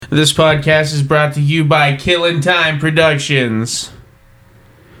This podcast is brought to you by Killin' Time Productions.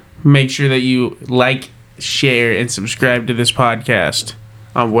 Make sure that you like, share, and subscribe to this podcast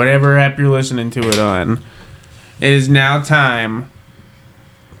on whatever app you're listening to it on. It is now time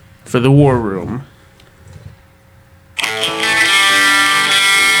for the War Room.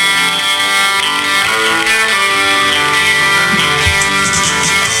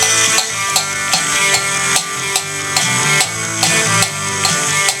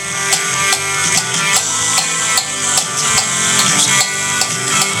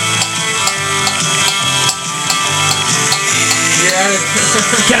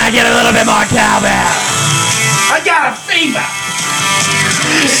 Can I get a little bit more cowbell? I got a fever!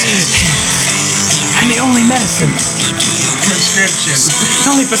 And the only medicine, Prescription. the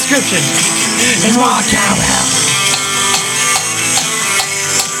only prescription is more cowbell.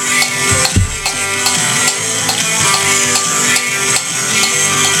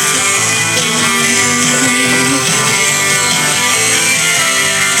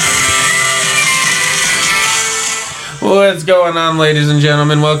 What's going on, ladies and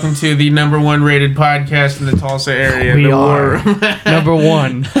gentlemen? Welcome to the number one rated podcast in the Tulsa area. We the are War Room. number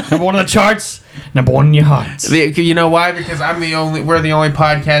one on the charts, number one in your hearts. You know why? Because we're the only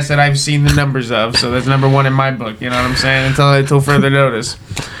podcast that I've seen the numbers of, so that's number one in my book. You know what I'm saying? Until further notice.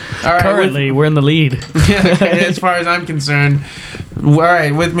 All right. Currently, we're in the lead. As far as I'm concerned. All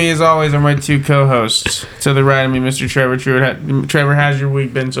right. With me, as always, are my two co-hosts. To the right of me, Mr. Trevor Truitt. Trevor, how's your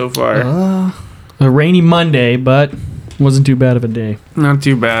week been so far? A rainy Monday, but wasn't too bad of a day. Not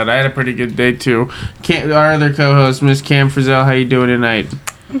too bad. I had a pretty good day too. Our other co-host, Miss Cam Frizzell, how you doing tonight?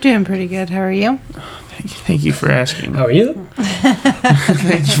 I'm doing pretty good. How are you? Thank you for asking. How are you?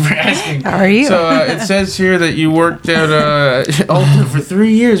 Thank you for asking. How are you? So it says here that you worked at Ulta for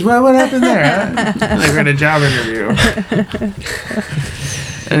 3 years. What happened there? Huh? I read a job interview.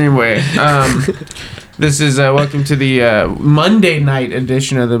 Anyway, this is welcome to the Monday night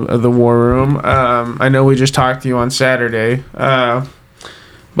edition of the War Room. I know we just talked to you on Saturday,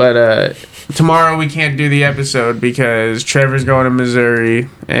 but tomorrow we can't do the episode because Trevor's going to Missouri,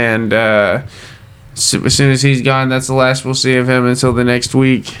 and as soon as he's gone, that's the last we'll see of him until the next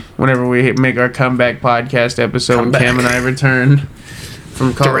week, whenever we make our comeback podcast episode when Cam and I return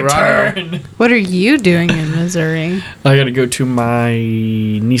from Colorado. What are you doing in Missouri? I got to go to my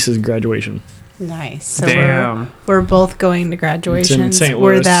niece's graduation. Nice. So Damn. we're both going to It's in graduations. St.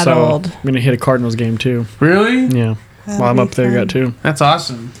 We're Louis, that so old. I'm going to hit a Cardinals game, too. Really? Yeah. That'll While I'm be up there, fun. got two. That's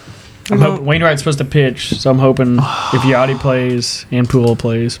awesome. I'm hoping Wainwright's supposed to pitch, so I'm hoping if Yachty plays and Poole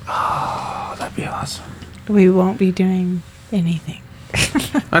plays. Oh, that'd be awesome. We won't be doing anything.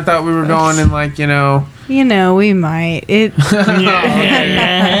 I thought we were going in You know, we might. It.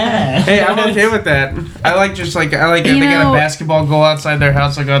 Hey, I'm okay with that. I like if they got a basketball goal outside their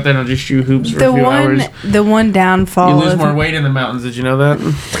house, I'll go out there and I'll just shoot hoops for a few hours. The one downfall. You lose more weight in the mountains. Did you know that?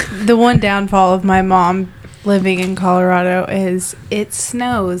 The one downfall of my mom living in Colorado is it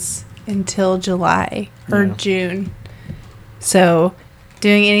snows until July or June. So,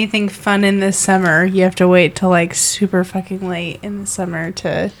 doing anything fun in the summer, you have to wait till super fucking late in the summer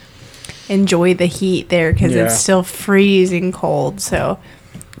to enjoy the heat there because it's still freezing cold. So,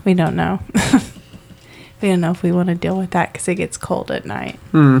 we don't know. We don't know if we want to deal with that because it gets cold at night.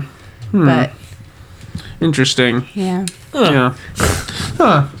 But Interesting. yeah. Yeah.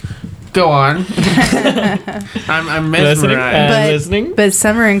 Huh. Go on. I'm mesmerized. Listening? But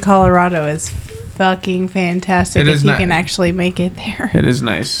summer in Colorado is fucking fantastic It is if you not- can actually make it there. It is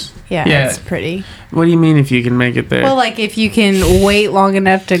nice. Yeah, it's pretty. What do you mean if you can make it there? Well, if you can wait long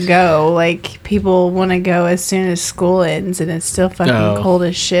enough to go, people want to go as soon as school ends, and it's still fucking cold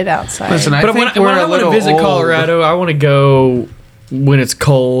as shit outside. Listen, I But think when we're I a want to little visit old. Colorado, I want to go when it's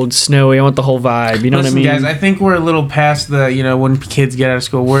cold, snowy. I want the whole vibe. You know Listen, what I mean? guys, I think we're a little past the, when kids get out of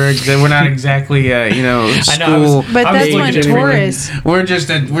school. We're not exactly, school. But I'm that's just when looking at tourists. We're just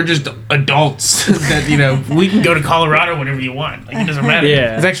adults that we can go to Colorado whenever you want. It doesn't matter.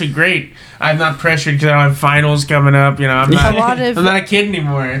 Yeah. It's actually great. I'm not pressured because I don't have finals coming up. I'm not. I'm not a kid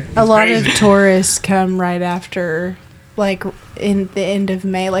anymore. A lot crazy. of tourists come right after, in the end of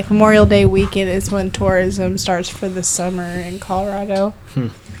May. Memorial Day weekend is when tourism starts for the summer in Colorado.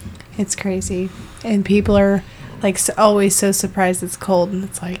 It's crazy. And people are, always so surprised it's cold. And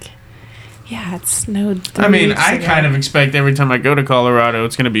it's yeah, it snowed 3 weeks I ago. kind of expect every time I go to Colorado,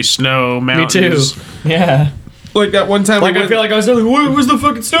 it's going to be snow, Me mountains. too. Yeah. Like that one time, Like I feel like I was like, where was the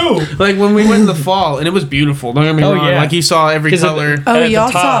fucking snow? like when we went in the fall, and it was beautiful. Don't get me Oh, wrong. yeah. Like you saw every 'Cause color. Oh, at the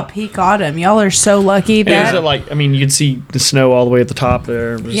y'all saw top. peak autumn. Y'all are so lucky It was that. like, I mean, you could see the snow all the way at the top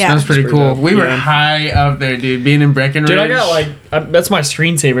there. It was- Yeah. That's pretty Pretty cool. dope. We were Yeah. high up there, dude. Being in Breckenridge. Dude, I got like, that's my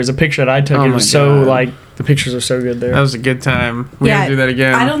screensaver. It's a picture that I took. Oh It my was so God. like, the pictures are so good there. that was a good time. We Yeah, gotta do that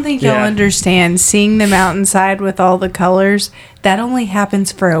again. I don't think y'all Yeah. understand. Seeing the mountainside with all the colors, that only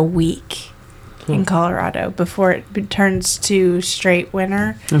happens for a week in Colorado before it turns to straight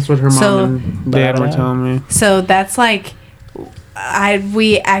winter. That's what her mom So- and dad were telling me. So that's like,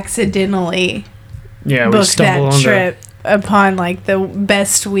 we accidentally Yeah, we booked stumbled that on trip upon like the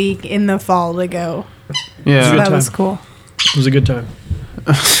best week in the fall to go. So Yeah. Good that was time. cool. It was a good time.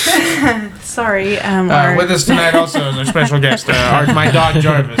 Sorry, our- With us tonight also is our special guest, my dog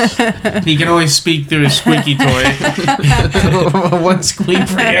Jarvis. He can only speak through his squeaky toy. One squeak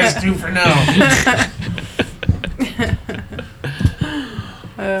for yes, two for no.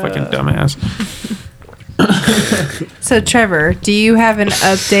 Fucking dumbass. So Trevor, do you have an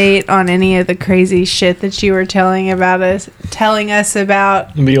update on any of the crazy shit that you were telling us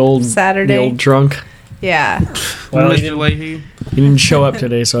about? The old Saturday? The old drunk. Yeah. Well, he Mr. Leahy. didn't show up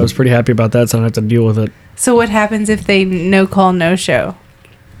today, so I was pretty happy about that. So I don't have to deal with it. So what happens if they no call, no show?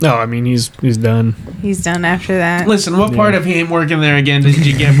 No, I mean he's done. He's done after that. Listen, what part of him working there again did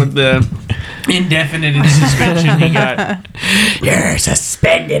you get with the indefinite suspension he got? You're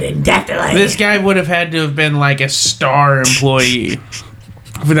suspended indefinitely. This guy would have had to have been like a star employee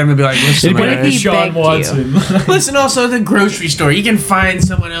for them to be like, listen, What if man, he begged you? listen, also at the grocery store, you can find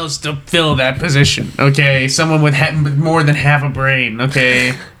someone else to fill that position, okay? Someone with more than half a brain,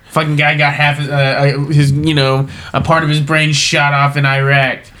 okay? Fucking guy got half his, a part of his brain shot off in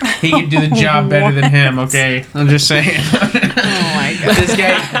Iraq. He could do the job better than him, okay? I'm just saying. Oh my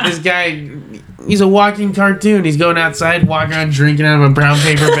god. This guy, he's a walking cartoon. He's going outside, walking around drinking out of a brown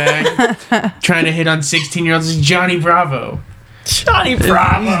paper bag, trying to hit on 16-year-olds. It's Johnny Bravo. Johnny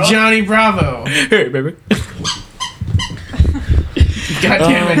Bravo. Johnny Bravo. Hey, baby. God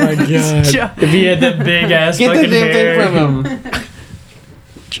damn it. god! If he had that big ass Get the fucking damn hair, thing from him.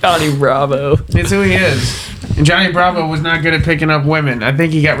 Johnny Bravo. It's who he is. And Johnny Bravo was not good at picking up women. I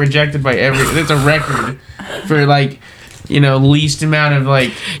think he got rejected by it's a record for least amount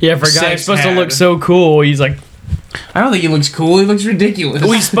of Yeah, for a guy sex who's supposed to had. look so cool, he's like, I don't think he looks cool. He looks ridiculous.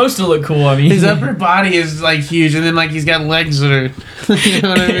 well, he's supposed to look cool. I mean, His upper body is huge, and then he's got legs that are, you know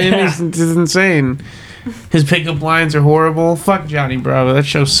what I mean? Yeah. It's insane. His pickup lines are horrible. Fuck Johnny Bravo. That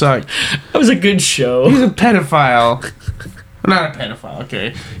show sucked. that was a good show. He's a pedophile. Not a pedophile.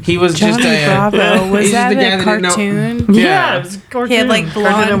 Okay, he was Johnny just a. Bravo. Was he's just that the guy a that didn't know- cartoon? Yeah, it was a cartoon. He had like Cartoon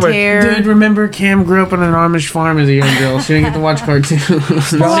blonde Network. hair. Dude, remember Cam grew up on an Amish farm as a young girl. She didn't get to watch cartoons. Well,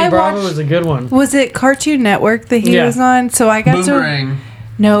 Johnny I Bravo watched- was a good one. Was it Cartoon Network that he Yeah. was on? So I got Boomerang. to.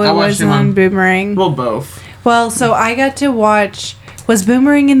 No, I it watched was him on on- Boomerang. Well, both. Well, so I got to watch. Was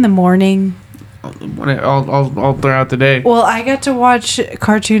Boomerang in the morning? All throughout the day. Well, I got to watch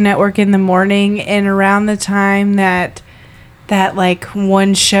Cartoon Network in the morning, and around the time that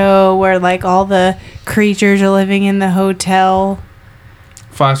one show where all the creatures are living in the hotel.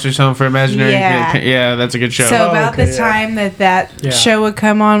 Foster's Home for Imaginary Yeah. Kids. Yeah, that's a good show. So about okay, the yeah. time that Yeah. show would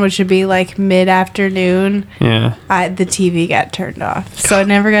come on, which would be mid-afternoon, yeah. the TV got turned off. So I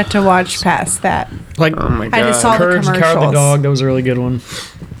never got to watch past that. Like Oh my god. I just saw the Courage the Cowardly commercials. Dog. That was a really good one.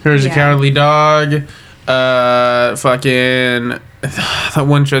 Here's Yeah. a Cowardly Dog. Fucking that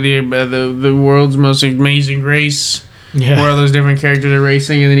one show, the world's most amazing race. Yeah. Where all those different characters are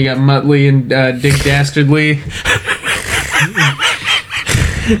racing, and then you got Muttley and Dick Dastardly.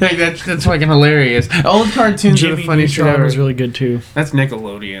 That's fucking hilarious. Old cartoons are Jimmy the funniest shit Neutron ever. was really good too. That's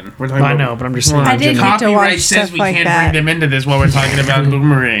Nickelodeon. We're talking I about. know, but I'm just saying. I did get to watch Copyright says stuff we like can't that. bring them into this while we're talking about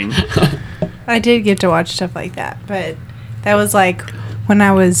Boomerang. I did get to watch stuff like that, but that was when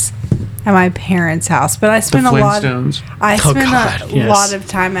I was at my parents' house. But I The spent Flintstones. I Oh, spent God, a yes. lot of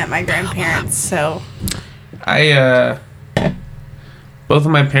time at my grandparents. So Both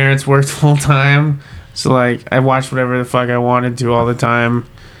of my parents worked full time, so I watched whatever the fuck I wanted to all the time,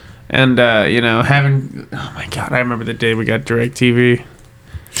 and having oh my god, I remember the day we got DirecTV.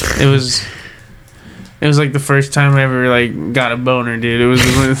 It was the first time I ever got a boner, dude. It was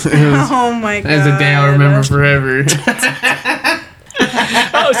oh my god, it's a day I'll remember forever.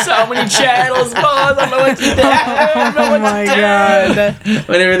 Oh, so many channels, boss. I don't know what to do. Oh my god.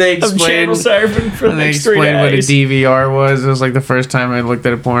 Whenever they I'm channel explained. surfing for the When they next 3 explained what a days. DVR was, it was the first time I looked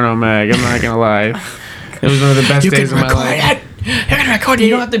at a porno mag. I'm not gonna lie. It was one of the best days of my life. You're gonna record it. You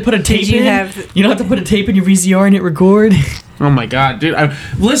don't have to put a tape you in. have- You don't have to put a tape in your VCR and hit record. Oh my god, dude!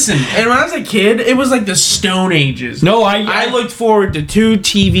 Listen, and when I was a kid, it was like the Stone Ages. No, I looked forward to two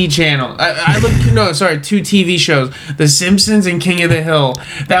TV channels. Two TV shows: The Simpsons and King of the Hill.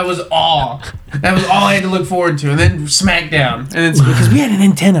 That was all. That was all I had to look forward to, and then SmackDown, and it's because we had an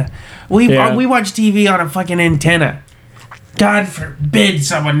antenna. We watched TV on a fucking antenna. God forbid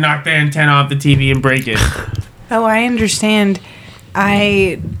someone knock the antenna off the TV and break it. Oh, I understand.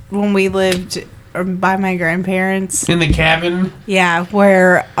 When we lived by my grandparents, In the cabin. yeah,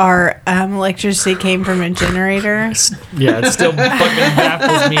 where our electricity came from a generator. Yeah, it still fucking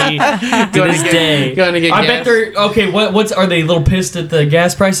baffles me to this day. Going to get I gas. bet they're okay. What's are they a little pissed at the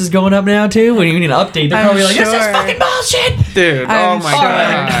gas prices going up now too? When you need an update, they're I'm probably like, "This is sure. fucking bullshit." Dude, I'm oh my sure.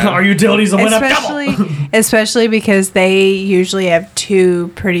 god. Our utilities went up double. Especially because they usually have two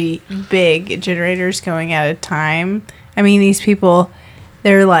pretty big generators going at a time. I mean, these people,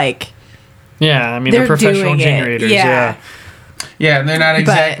 they're like, Yeah, I mean they're professional doing it. generators. Yeah. Yeah, and they're not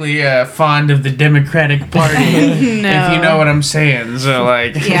exactly fond of the Democratic Party, if you know what I'm saying. So,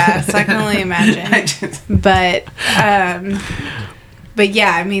 like... Yeah, so I can only imagine. But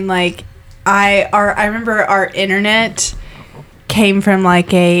yeah, I mean, like, I remember our internet came from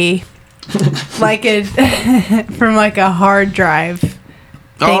like a from like a hard drive thing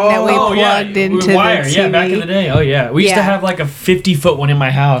that we plugged into wire. the TV. Yeah, back in the day. Oh yeah, we used to Yeah. have like a 50-foot one in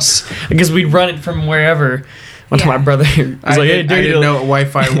my house because we'd run it from wherever. One time Yeah. my brother was I like, "Hey, didn't dude, know what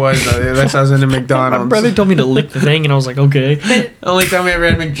Wi-Fi was. That's I was in a McDonald's. my brother told me to lick the thing," and I was like, "Okay." The only time I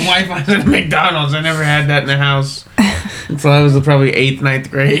ever had Wi-Fi was at McDonald's. I never had that in the house until I was probably 8th, 9th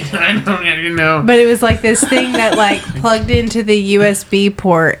grade. I don't even know. But it was like this thing that like plugged into the USB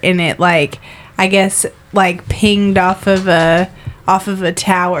port, and it like, I guess, like pinged off of a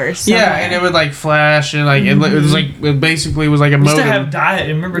tower somewhere. Yeah, and it would like flash and like it was like it basically was like a We used to modem. have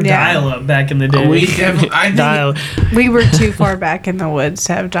remember Yeah. dial-up back in the day. I think dial We were too far back in the woods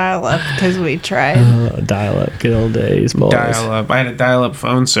to have dial-up because we tried. dial-up, good old days, boys. dial-up. I had a dial-up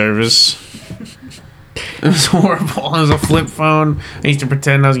phone service. It was horrible. It was a flip phone. I used to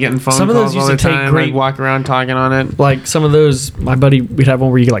pretend I was getting phone Some of those calls all used the to take time. great- I'd walk around talking on it. Like some of those, my buddy, we'd have one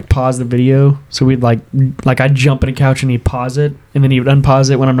where you could like pause the video. So we'd like I'd jump in a couch and he'd pause it, and then he would unpause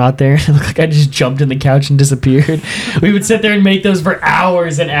it when I'm not there. It looked like I just jumped in the couch and disappeared. We would sit there and make those for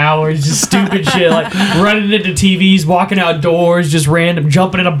hours and hours, just stupid shit, like running into TVs, walking outdoors, just random,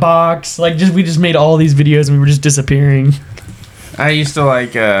 jumping in a box. Like we just made all these videos and we were just disappearing. I used to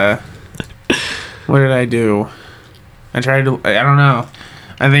like what did I do? I tried to I don't know.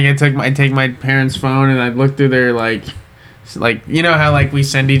 I think I'd take my parents' phone and I'd look through their like you know how like we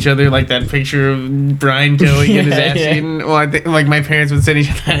send each other like that picture of Brian Kelly getting his ass Yeah. eaten? Well, I think like my parents would send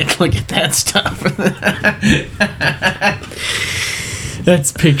each other and I'd look at that stuff.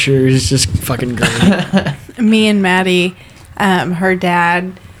 That's pictures, just fucking great. Me and Maddie, her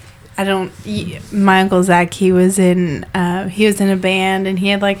dad, my Uncle Zach, he was in a band, and he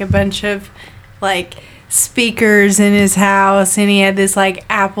had like a bunch of like speakers in his house, and he had this like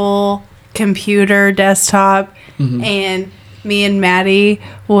Apple computer desktop, and me and Maddie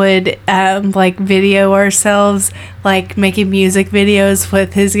would like video ourselves like making music videos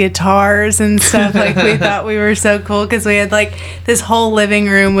with his guitars and stuff. Like we thought we were so cool because we had like this whole living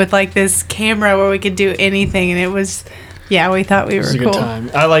room with like this camera where we could do anything, and it was we thought we It were was a cool.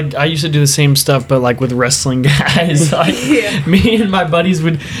 good time. I used to do the same stuff, but like with wrestling guys. Like me and my buddies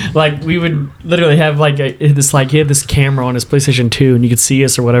would we would literally have he had this camera on his PlayStation 2, and you could see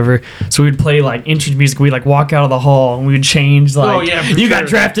us or whatever. So we'd play like entrance music. We'd like walk out of the hall and we would change Oh, yeah, for you got sure.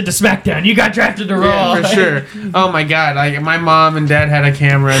 drafted to SmackDown, you got drafted to Raw. Yeah, for sure. Oh my god! Like my mom and dad had a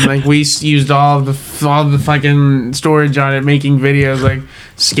camera, and like we used all the fucking storage on it, making videos like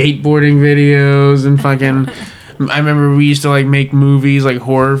skateboarding videos and fucking. I remember we used to like make movies like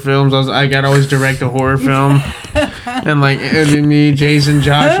horror films. I got always direct a horror film, and like me, Jason,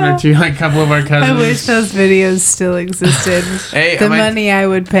 Josh, and a couple of our cousins. I wish those videos still existed. Hey, The money I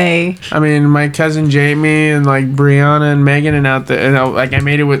would pay. I mean, my cousin Jamie and like Brianna and Megan and out there, and like we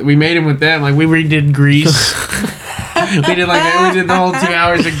made it with them. Like we redid Grease. we did the whole 2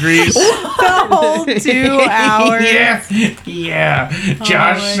 hours of Grease. The whole 2 hours. Yeah. Oh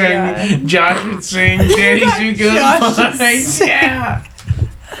Josh would sing. Danny Sue goes fine. Yeah.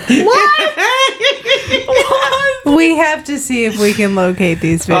 We have to see if we can locate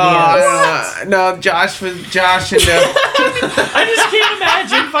these videos. No, Josh and I just can't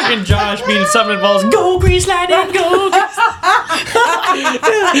imagine fucking Josh being something involves go Grease Lightning, go.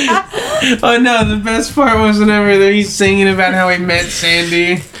 oh no, the best part was whenever he's singing about how he met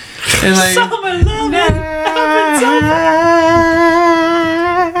Sandy. And like,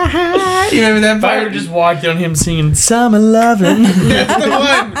 You remember that If I would part? have just walked on him singing "Summer Lovin'." That's the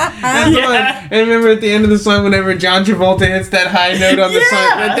one. That's the one. And remember at the end of the song, whenever John Travolta hits that high note on the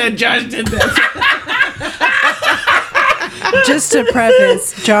song, that Josh did that. Just to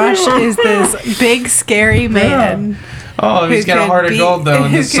preface, Josh is this big, scary man. Oh, he's Who got a could heart of be- gold though,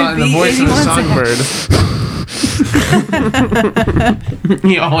 and who the could voice be of a anyone's songbird.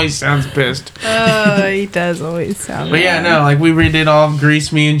 He always sounds pissed. Oh, he does always sound. But yeah, no, like we redid all of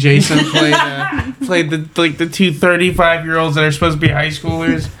Grease. Me and Jason played the 2 35-year-olds that are supposed to be high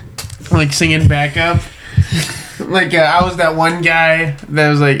schoolers, like singing backup. Like I was that one guy that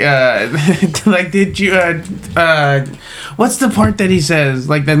was like, like did you what's the part that he says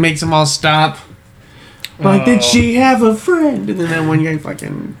like that makes them all stop? Like, did she have a friend? And then that one guy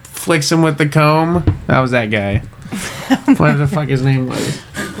fucking flicks him with the comb. That was that guy. Whatever the fuck his name was.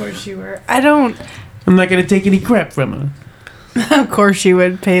 Of course you were. I don't. I'm not gonna take any crap from him. Of course you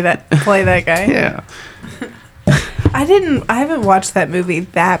would play that guy. Yeah. I haven't watched that movie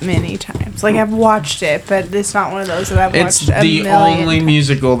that many times. Like I've watched it, but it's not one of those that I've It's watched a the million. only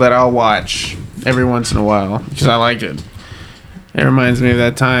musical that I'll watch every once in a while because I like it. It reminds me of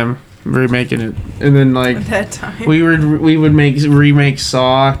that time remaking it, and then like that time. we would remake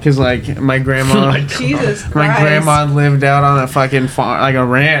Saw because like my grandma, Jesus Christ. my grandma lived out on a fucking farm, like a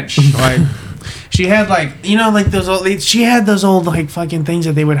ranch, like. She had like like those old. She had those old like fucking things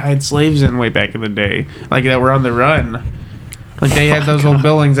that they would hide slaves in way back in the day, like that were on the run. Like they had those old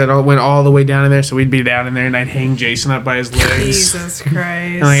buildings that went all the way down in there, so we'd be down in there, and I'd hang Jason up by his legs, Jesus Christ.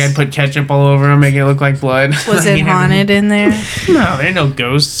 and like I'd put ketchup all over him, making it look like blood. Was it haunted in there? No, there ain't no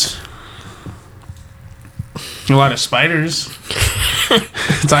ghosts. A lot of spiders.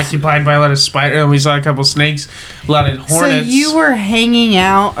 It's occupied by a lot of spiders. We saw a couple snakes, a lot of hornets. So you were hanging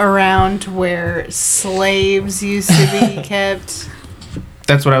out around where slaves used to be kept.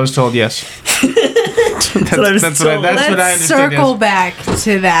 That's what I was told. Yes. That's what I understood. Let's circle Yes. back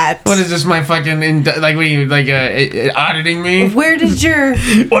to that. What is this? My fucking like? What are you like? Auditing me? Where did your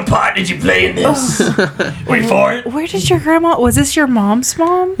What part did you play in this? Wait for it. Where did your grandma? Was this your mom's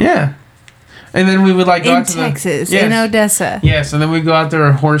mom? Yeah. And then we would like go In out to Texas, Yes. in Odessa. Yes, and then we'd go out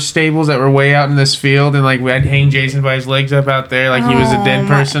there horse stables that were way out in this field, and like I'd hang Jason by his legs up out there like he was a dead Oh, my-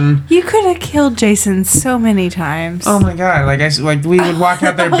 person. You could have killed Jason so many times. Oh my god! Like we would walk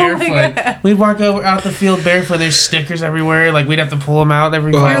out there Oh my barefoot. God. We'd walk out the field barefoot. There's stickers everywhere. Like we'd have to pull them out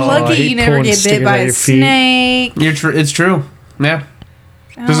every. You're Oh, I lucky hate you never pulling get bit stickers by out of a your feet. snake. It's true. Yeah.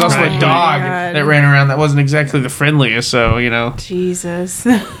 There's also Oh a my dog God. that ran around that wasn't exactly the friendliest. So Jesus.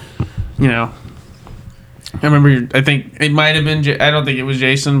 I remember. I think it might have been. I don't think it was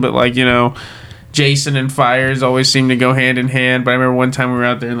Jason, but like Jason and fires always seem to go hand in hand. But I remember one time we were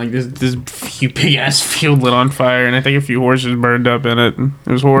out there and like this big ass field lit on fire, and I think a few horses burned up in it.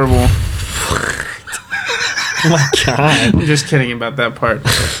 It was horrible. Oh my god. I'm just kidding about that part.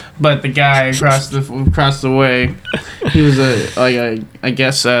 But the guy across the way, he was I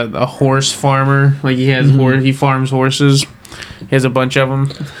guess a horse farmer. Like he has he farms horses. He has a bunch of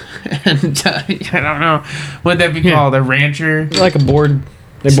them. And I don't know what'd that be called, a rancher, Like a board.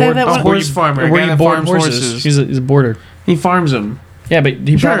 They Say board that a one- horse farmer, a where guy you that board farms horses. horses. He's a boarder. He farms them. Yeah, but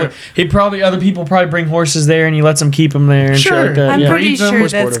he probably other people probably bring horses there, and he lets them keep them there and shit Sure. like that. I'm yeah. pretty Breeds them. sure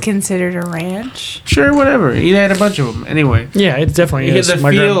Horse that's border. considered a ranch. Sure, whatever. He had a bunch of them. Anyway, Yeah, it's definitely You get is. the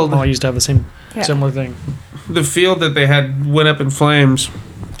My field. grandma used to have the same Yeah. similar thing. the field that they had went up in flames.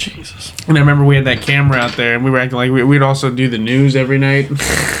 Jesus. And I remember we had that camera out there, and we were acting like we'd also do the news every night.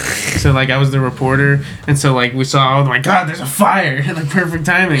 So like I was the reporter, and so like we saw, oh my god, there's a fire, like perfect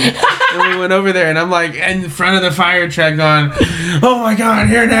timing. And we went over there, and I'm like in front of the fire truck, going, oh my god,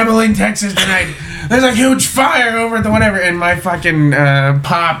 here in Abilene, Texas tonight, there's a huge fire over at the whatever. And my fucking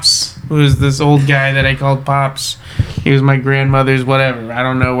pops, who was this old guy that I called Pops, he was my grandmother's whatever. I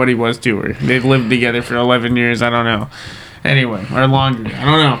don't know what he was to her. They've lived together for 11 years. I don't know. Anyway, or longer. I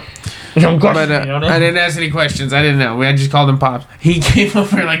don't know. But I didn't ask any questions. I didn't know. I just called him Pops. He came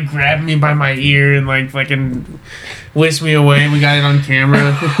over and like grabbed me by my ear and like fucking whisked me away. We got it on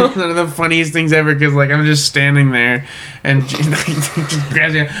camera. One of the funniest things ever because like I'm just standing there and he just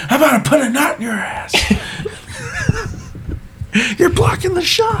grabs me. I'm about to put a knot in your ass. You're blocking the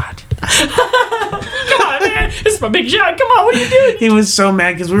shot. Come on, man. This is my big shot. Come on, what are you doing? He was so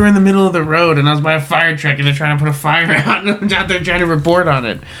mad because we were in the middle of the road and I was by a fire truck and they're trying to put a fire out and I'm out there trying to report on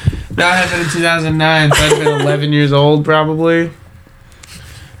it. That happened in 2009, so I'd been 11 years old probably.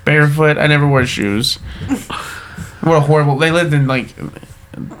 Barefoot. I never wore shoes. What a horrible. They lived in like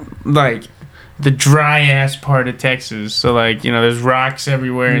the dry ass part of Texas. So like there's rocks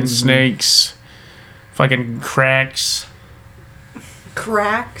everywhere and snakes, fucking cracks.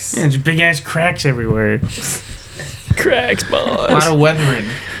 Cracks. Yeah, just big ass cracks everywhere. Cracks, boys. A lot of weathering.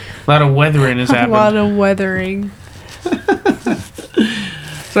 A lot of weathering has A happened. lot of weathering.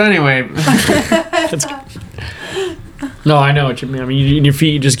 So anyway, No, I know what you mean. I mean, your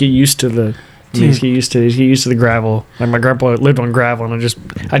feet just get used to the. You just get used to the gravel. Like my grandpa lived on gravel, and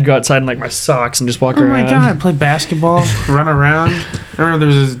I'd go outside in like my socks and just walk oh around. my god, play basketball, run around. I remember there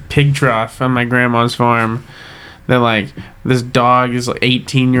was this pig trough on my grandma's farm. That like this dog, this like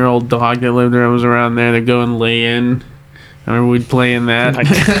 18-year-old dog that lived there was around there. They'd go and lay in. I remember we'd play in that.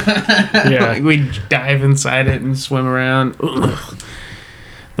 Yeah. Like we'd dive inside it and swim around. Ugh.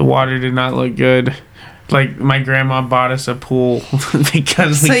 The water did not look good. Like my grandma bought us a pool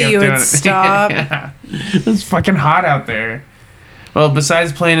because we So kept you would doing it. stop? Yeah. It was fucking hot out there. Well,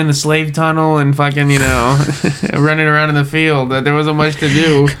 besides playing in the slave tunnel and fucking, running around in the field, there wasn't much to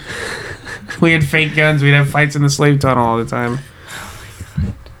do. We had fake guns. We'd have fights in the slave tunnel all the time.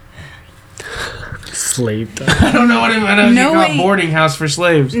 Slave. I don't know what you No call a way. boarding house for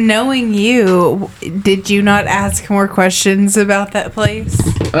slaves. Knowing you, did you not ask more questions about that place?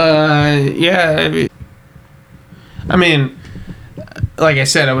 Yeah. I mean, like I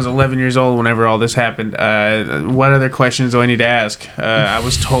said, I was 11 years old whenever all this happened. What other questions do I need to ask? I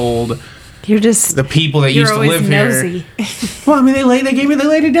was told You're just the people that you're used to always live nosy. here. Well, I mean, they laid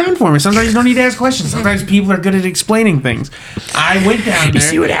it down for me. Sometimes you don't need to ask questions. Sometimes people are good at explaining things. I went down there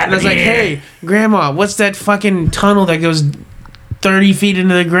see what and I happened was like, here? "Hey, Grandma, what's that fucking tunnel that goes 30 feet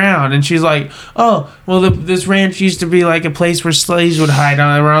into the ground?" And she's like, "Oh, well, this ranch used to be like a place where slaves would hide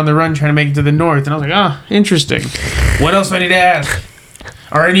on the run trying to make it to the north." And I was like, "Oh, interesting. What else do I need to ask?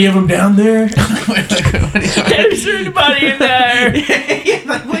 Are any of them down there?" Is there anybody in there? Yeah,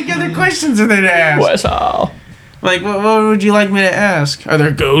 like, what other questions are there to ask? What's all? Like, what would you like me to ask? Are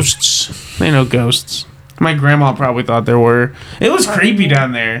there ghosts? They know ghosts. My grandma probably thought there were. It was creepy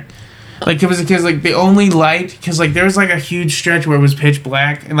down there. Like, it was because, like, the only light... Because, like, there was, like, a huge stretch where it was pitch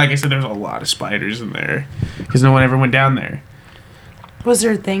black. And, like I said, there was a lot of spiders in there. Because no one ever went down there. Was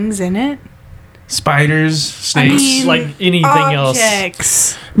there things in it? Spiders, snakes. mean, Like anything else.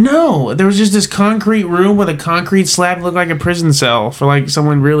 Objects. No, there was just this concrete room with a concrete slab that looked like a prison cell for, like,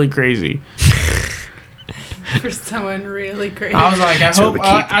 someone really crazy. For someone really crazy. I was like, So we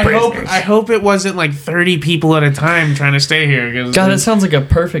keep the prisoners. I hope it wasn't like 30 people at a time trying to stay here. God, that sounds like a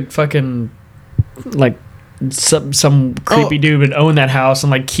perfect fucking like some creepy dude would own that house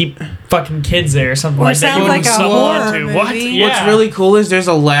and like keep fucking kids there or something Or like that. sounds You like wouldn't a want horror to. What? movie. Yeah. What's really cool is there's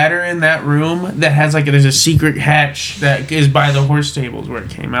a ladder in that room that has like there's a secret hatch that is by the horse stables where it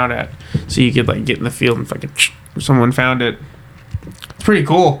came out at, so you could like get in the field and fucking someone found it. It's pretty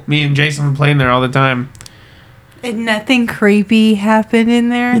cool. Me and Jason were playing there all the time. And nothing creepy happened in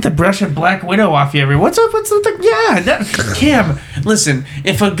there. You have to brush a Black Widow off you every. What's up? Kim, listen.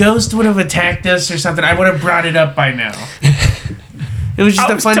 If a ghost would have attacked us or something, I would have brought it up by now. It was just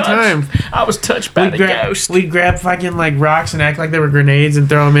a fun time. I was touched by We'd grab fucking like rocks and act like they were grenades and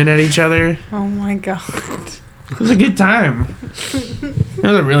throw them in at each other. Oh my god. It was a good time. It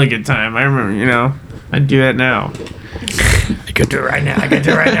was a really good time. I remember, I'd do that now. I could do it right now. I could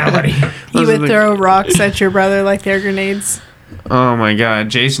do it right now, buddy. You Those are would the- throw rocks at your brother like they're grenades. Oh my god,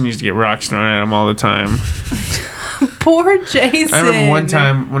 Jason used to get rocks thrown at him all the time. Poor Jason. I remember one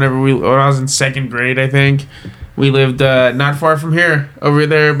time when I was in second grade, I think, we lived not far from here, over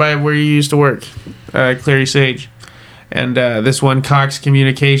there by where you used to work, Clary Sage. And this one Cox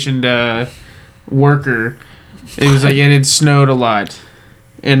Communication worker, it was like, and it snowed a lot.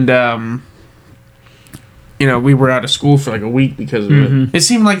 And, we were out of school for like a week because of it. It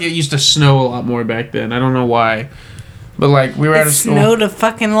seemed like it used to snow a lot more back then. I don't know why. But like, we were out It of school. snowed a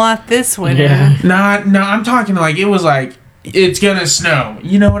fucking lot this winter. Yeah. No, I'm talking like it was like it's gonna snow.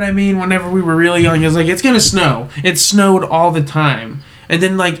 You know what I mean? Whenever we were really young, it was like it's gonna snow. It snowed all the time. And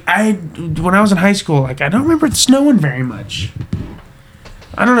then like when I was in high school, like I don't remember it snowing very much.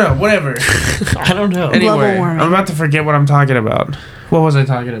 I don't know. Whatever. I don't know. Anyway, Global warming. I'm about to forget what I'm talking about. What was I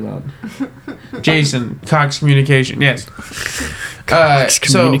talking about? Jason, Cox Communication. Yes. Cox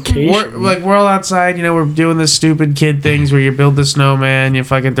Communication. So we're all outside. We're doing this stupid kid things where you build the snowman, you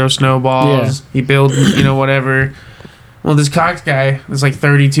fucking throw snowballs, you build, whatever. Well, this Cox guy, this like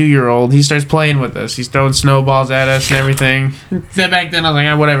 32-year-old, he starts playing with us. He's throwing snowballs at us and everything. Then back then I was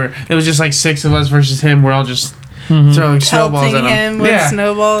like, whatever. It was just like 6 of us versus him. We're all just throwing snowballs Pelting at him. him with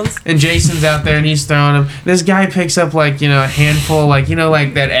snowballs. And Jason's out there and he's throwing them. This guy picks up like, a handful, like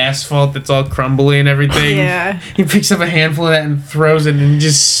that asphalt that's all crumbly and everything. Yeah. He picks up a handful of that and throws it and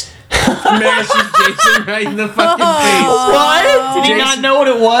just smashes Jason right in the fucking face. What? Did he not know what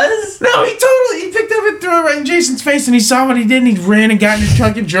it was? No, he picked up and threw it right in Jason's face, and he saw what he did, and he ran and got in his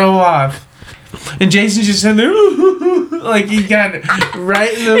truck and drove off. And Jason just said, like he got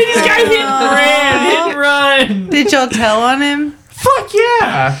right in the. He just got hit and run. Did y'all tell on him? Fuck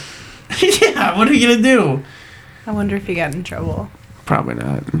yeah! Yeah, what are you gonna do? I wonder if he got in trouble. Probably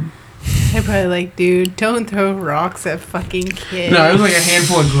not. They're probably like, dude, don't throw rocks at fucking kids. No, it was like a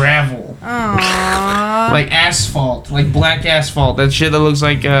handful of gravel. Aww. Like asphalt. Like black asphalt. That shit that looks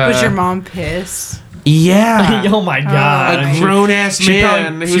like Was your mom pissed? Yeah. Oh my god. A grown ass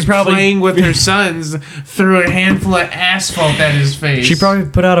man probably- who was playing with her sons threw a handful of asphalt at his face. She probably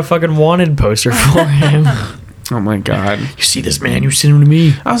put out a fucking wanted poster for him. Oh my god. You see this man? You send him to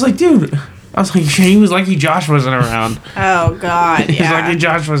me. I was like, dude. I was like, he was lucky Josh wasn't around. Oh god, He was lucky yeah.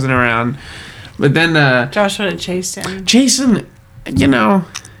 Josh wasn't around. But then Josh would have chased him. Jason, you know,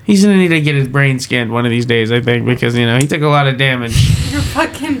 he's gonna need to get his brain scanned one of these days, I think, because you know he took a lot of damage. You're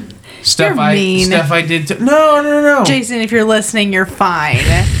fucking Stuff You're mean. I did to no. Jason, if you're listening, you're fine.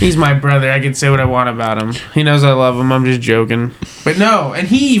 He's my brother. I can say what I want about him. He knows I love him. I'm just joking. But no, and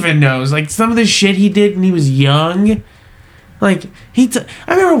he even knows like some of the shit he did when he was young. Like I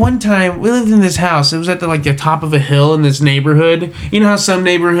remember one time we lived in this house. It was at the top of a hill in this neighborhood. You know how some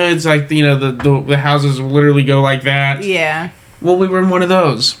neighborhoods the houses literally go like that. Yeah. Well, we were in one of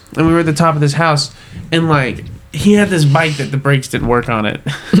those, and we were at the top of this house, and he had this bike that the brakes didn't work on it.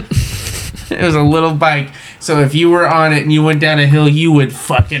 It was a little bike, so if you were on it and you went down a hill, you would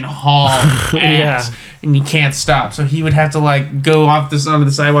fucking haul ass, Yeah. and you can't stop. So he would have to go off onto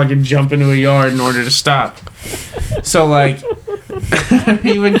the sidewalk and jump into a yard in order to stop. So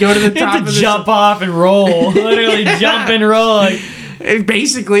he would go to the You top have of to the jump off and roll. Literally jump and roll.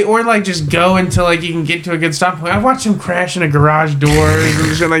 basically, or just go until you can get to a good stop point. I watched him crash in a garage doors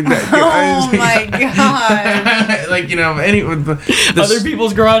and shit like that. Oh my god. Other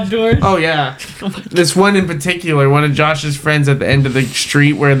people's garage doors. Oh yeah, this one in particular, one of Josh's friends at the end of the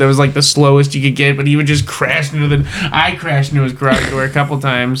street where there was the slowest you could get, but he would just crash into I crashed into his garage door a couple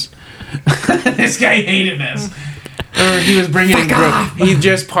times. This guy hated us. He was bringing he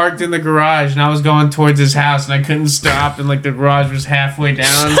just parked in the garage, and I was going towards his house, and I couldn't stop, and the garage was halfway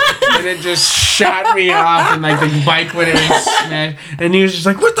down, and it just shot me off, and the bike went in and smashed, and he was just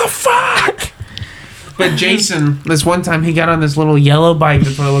like, "What the fuck?" But Jason, this one time, he got on this little yellow bike.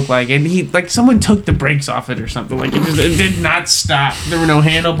 That's what it looked like, and he someone took the brakes off it or something. It did not stop. There were no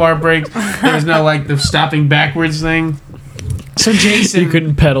handlebar brakes. There was no the stopping backwards thing. So Jason, You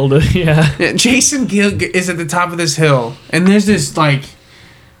couldn't pedal to, yeah. Jason is at the top of this hill, and there's this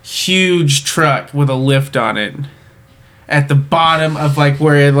huge truck with a lift on it at the bottom of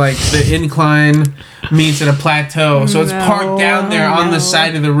where the incline meets at a plateau. So it's parked down there on the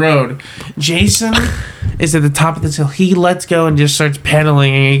side of the road. Jason is at the top of this hill. He lets go and just starts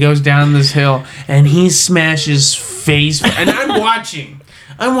pedaling, and he goes down this hill, and he smashes face. And I'm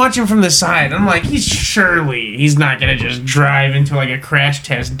watching from the side. I'm like, he's not gonna just drive into a crash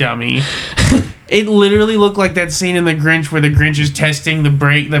test dummy. It literally looked like that scene in The Grinch where the Grinch is testing the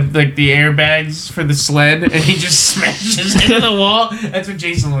brake, the airbags for the sled, and he just smashes into the wall. That's what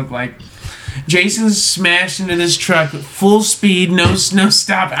Jason looked like. Jason smashed into this truck full speed, no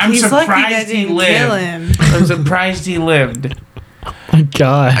stop. I'm He's lucky that surprised he didn't kill lived. him. I'm surprised he lived. My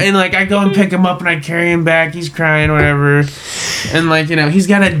god. And I go and pick him up and I carry him back. He's crying, whatever. And he's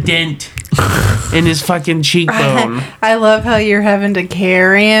got a dent in his fucking cheekbone. I love how you're having to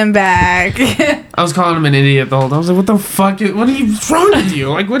carry him back. I was calling him an idiot the whole time. I was like, what the fuck? What are you wrong with you?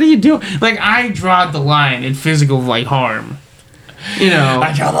 What are you doing? I draw the line in physical harm.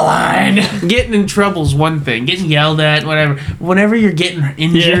 I draw the line. Getting in trouble's one thing. Getting yelled at, whatever. Whenever you're getting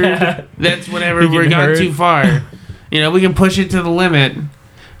injured, that's whenever we're gone hurt. too far. We can push it to the limit,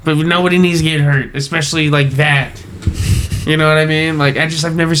 but nobody needs to get hurt, especially that. You know what I mean?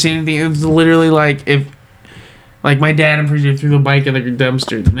 I've never seen anything. It was literally if, my dad, I'm pretty sure, threw the bike in the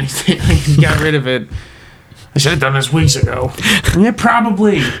dumpster the next day. He got rid of it. I should have done this weeks ago. Yeah,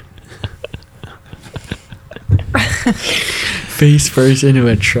 probably. Face first into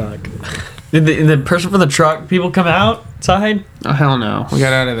a truck. Did the person from the truck, people come outside? Oh, hell no. We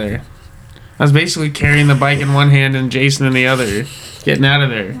got out of there. I was basically carrying the bike in one hand and Jason in the other, getting out of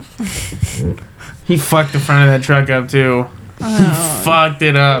there. He fucked the front of that truck up, too. He fucked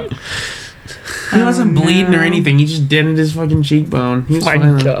it up. He wasn't bleeding or anything. He just dented his fucking cheekbone. He was My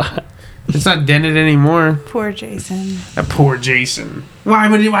fine. god. It's not dented anymore. Poor Jason. That poor Jason. Why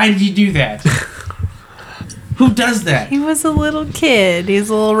did you do that? Who does that? He was a little kid. He's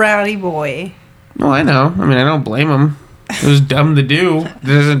a little rowdy boy. Well, I know. I mean, I don't blame him. It was dumb to do. It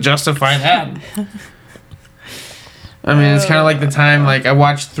doesn't justify that. I mean, it's kind of like the time, like, I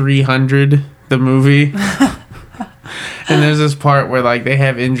watched 300, the movie. And there's this part where, like, they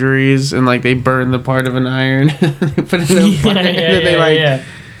have injuries and, like, they burn the part of an iron. They put it in a fire. Yeah.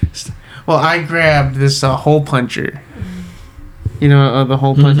 Well, I grabbed this hole puncher. You know, the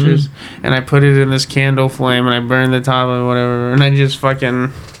hole punchers. And I put it in this candle flame and I burned the top of it, whatever. And I just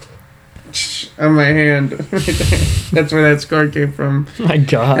fucking... on my hand. That's where that scar came from. My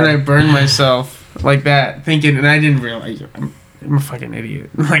God. And I burned myself like that, thinking, and I didn't realize I'm a fucking idiot.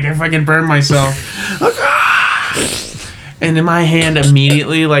 Like, I fucking burned myself. And in my hand,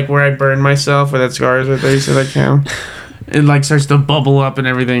 immediately, like where I burned myself, where that scar is right there, you see that cam? It like starts to bubble up and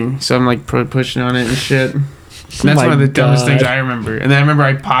everything. So I'm like pushing on it and shit. And that's one of the dumbest things I remember. And then I remember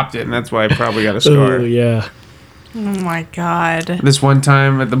I popped it, and that's why I probably got a scar. Oh, yeah. Oh my God. This one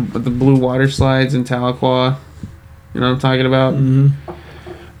time at the blue water slides in Tahlequah, you know what I'm talking about? Mm-hmm.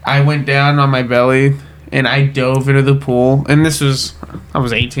 I went down on my belly and I dove into the pool. And I was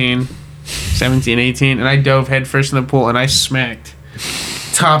 17, 18, and I dove headfirst in the pool and I smacked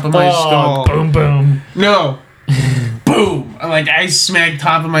top of my skull. Boom, boom. No. Boom. I smacked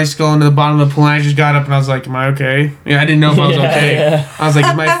top of my skull into the bottom of the pool, and I just got up and I was like, am I okay? Yeah, I didn't know if I was okay. Yeah. I was like,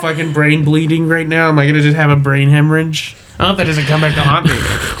 is my fucking brain bleeding right now? Am I going to just have a brain hemorrhage? I hope that doesn't come back to haunt me.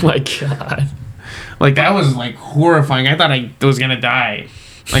 Oh my God. Like, that was, like, horrifying. I thought I was going to die.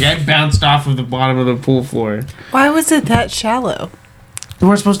 Like, I bounced off of the bottom of the pool floor. Why was it that shallow? We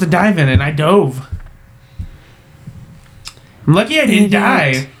weren't supposed to dive in it, and I dove. I'm lucky I didn't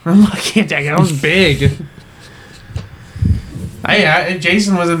die. I'm lucky I was big.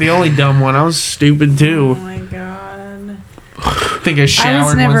 Jason wasn't the only dumb one. I was stupid, Oh too. my God. I think I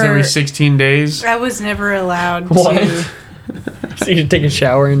showered once every 16 days. I was never allowed What? to. So you take a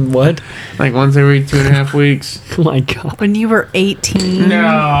shower in what? Like, once every 2.5 weeks. Oh my God. When you were 18.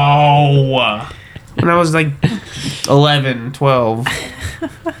 No. When I was, like, 11, 12.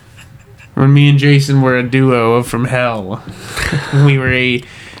 When me and Jason were a duo from hell.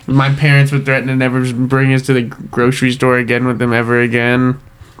 My parents would threaten to never bring us to the grocery store again with them ever again.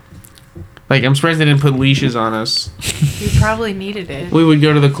 Like, I'm surprised they didn't put leashes on us. You probably needed it. We would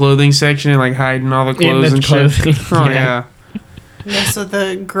go to the clothing section and, like, hide in all the clothes and shit. Oh, yeah. Mess with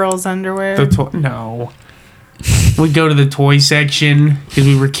the girls' underwear. No. We'd go to the toy section because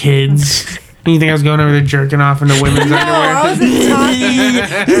we were kids. You think I was going over there jerking off into women's underwear?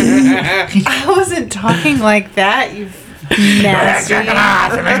 I wasn't talking like that, you nasty. Jerking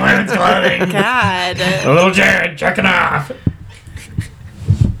off in my women's clothing. God. Little Jared jerking off.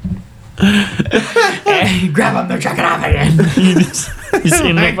 Hey, grab them, they're jerking off again. He's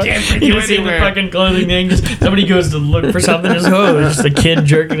in I can't bring he you was in the anywhere. fucking clothing thing. Just somebody goes to look for something. Just it's just a kid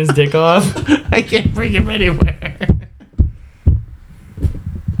jerking his dick off. I can't bring him anywhere.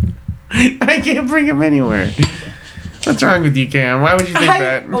 I can't bring him anywhere. What's wrong with you, Cam? Why would you think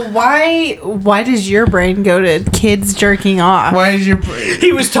that? Why does your brain go to kids jerking off? Why is your...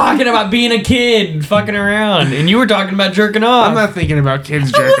 He was talking about being a kid, fucking around, and you were talking about jerking off. I'm not thinking about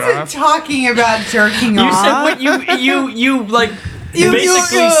kids I jerk wasn't off. talking about jerking You off. said what you like. You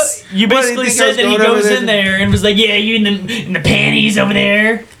basically What, you think I said was that he going over goes there in there and was like, "Yeah, you in the panties over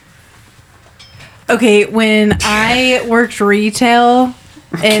there." Okay, when I worked retail,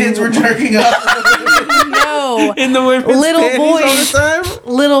 and Kids were jerking off no, in the women's Little panties boys. all the time?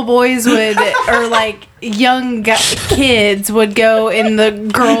 little boys would, or like young kids would go in the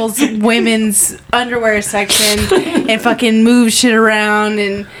girls' women's underwear section and fucking move shit around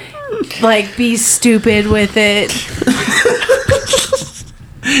and like be stupid with it.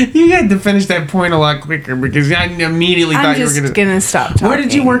 You had to finish that point a lot quicker because I immediately I'm thought you were just going to... gonna stop talking. Where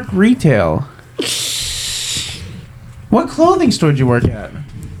did you work retail? What clothing store did you work at?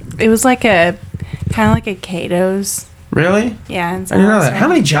 It was like a kind of like a Cato's. Really? Yeah, I didn't know that. How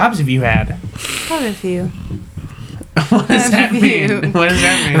many jobs have you had? Quite a few. What does that A few. mean? What does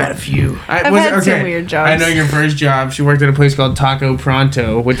that mean? I've had a few. I've had some weird jobs. I know your first job. She worked at a place called Taco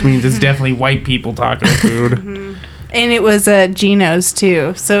Pronto, which means it's definitely white people taco food. And it was a Geno's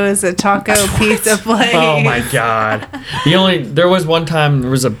too, so it was a taco pizza place. Oh my God! There was one time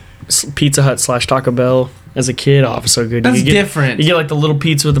there was a Pizza Hut / Taco Bell as a kid. Oh, it was so good. That's you get, different. You get like the little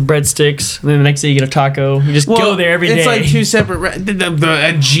pizza with the breadsticks, and then the next day you get a taco. You just go there every day. It's like two separate...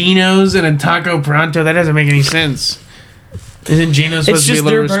 a Geno's and a Taco Pronto, that doesn't make any sense. Isn't Geno's supposed to be a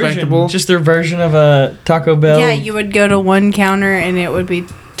little respectable? Just their version of a Taco Bell. Yeah, you would go to one counter and it would be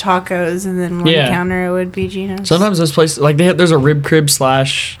tacos, and then one counter it would be Geno's. Sometimes those places like there's a rib crib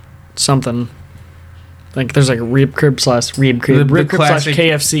 / something. Like there's like rib crib slash The classic-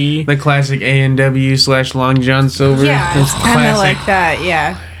 KFC. The classic A&W / Long John Silver. Yeah, It's it's kind of like that.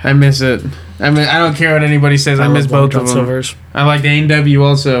 Yeah. I miss it. I mean, I don't care what anybody says. I miss love Long both John of them. Silver's. I like the A&W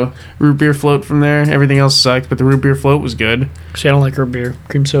also. Root beer float from there. Everything else sucked, but the root beer float was good. See, I don't like root beer.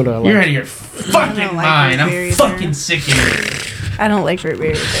 Cream soda. I like. You're out of your fucking like mind. root beer I'm either. fucking sick of you. I don't like root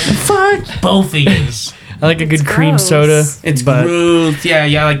beer either. Fuck both of yous. I like a good It's cream gross. soda. It's but gross. Yeah,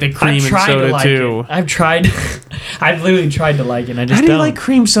 I like the cream I've and tried to soda like too. it. I've tried. I've literally tried to like it. And I just How do you don't. like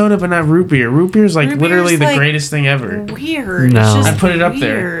cream soda but not root beer? Root beer is like Root literally beer's the like- greatest thing ever. Weird. No. It's just I put it up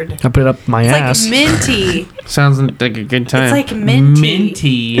there. weird. I put it up my ass. It's like minty. Sounds like a good time. It's like minty.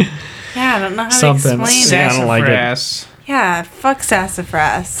 Minty. Yeah, I don't know how Something. to explain Yeah, I it. don't like it. Sassafras. Yeah, fuck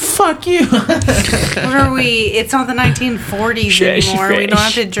sassafras. Fuck you. What are we? It's not the 1940s Shush, anymore. We don't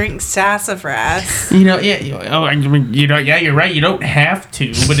have fresh. to drink sassafras. You know, I mean, you know, yeah, you're right. You don't have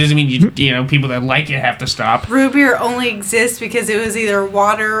to, but it doesn't mean you know, people that like it have to stop. Root beer only exists because it was either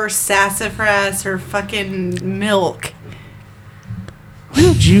water or sassafras or fucking milk. Why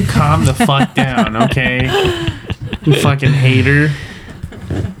don't you calm the fuck down, okay? You fucking hater.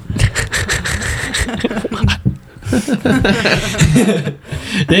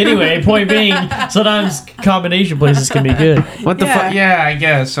 Anyway, point being, sometimes combination places can be good. What the fuck? Yeah, I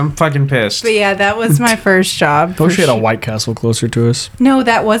guess. I'm fucking pissed. But yeah, that was my first job. I wish we had a for White Castle closer to us. No,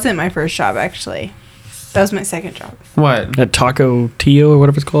 that wasn't my first job actually. That was my second job. What? That Taco Tio or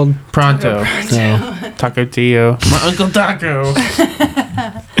whatever it's called. Pronto. No. Taco Tio. My Uncle Taco.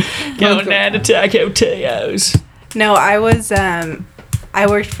 Going down to Taco Tios. No, I was I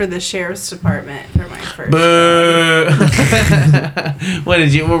worked for the sheriff's department for my first. Boo.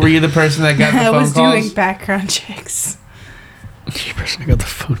 What were you the person that got the I phone was calls? doing background checks. You person got the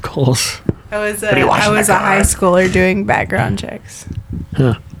phone calls. I was are you washing I was the a car? high schooler doing background checks.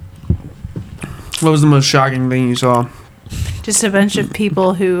 Huh. What was the most shocking thing you saw? Just a bunch of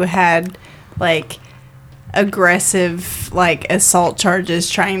people who had like aggressive like assault charges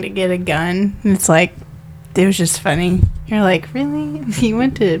trying to get a gun. And it's like it was just funny. You're like, really? You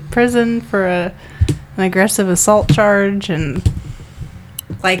went to prison for an aggressive assault charge, and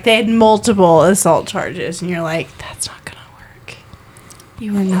like they had multiple assault charges, and you're like, that's not gonna work.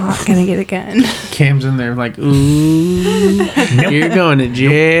 You are not gonna get a gun. Cam's in there like, ooh, you're going to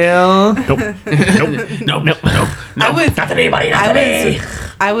jail. Nope. I was Nothing anybody, not today.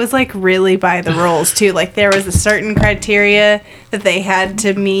 I was like really by the rules too. Like there was a certain criteria that they had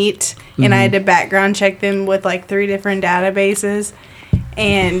to meet, and I had to background check them with like 3 different databases.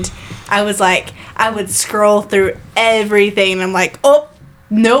 And I was like, I would scroll through everything, and I'm like, oh,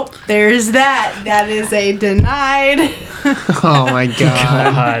 nope, there's that. That is a denied. Oh my god.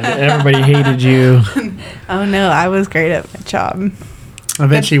 God, everybody hated you. Oh no, I was great at my job. I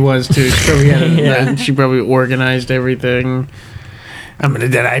bet she was too. She probably, Yeah. she probably organized everything. I'm gonna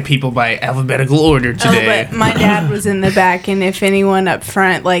deny people by alphabetical order today. Oh, but my dad was in the back, and if anyone up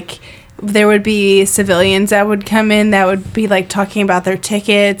front, like, there would be civilians that would come in that would be, like, talking about their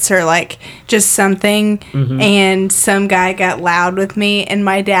tickets or, like, just something, and some guy got loud with me, and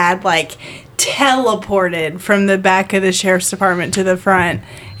my dad, like, teleported from the back of the sheriff's department to the front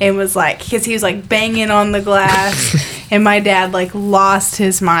and was, like, because he was, like, banging on the glass, and my dad, like, lost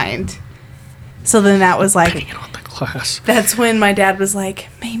his mind. So then that was, like... On the class. That's when my dad was like,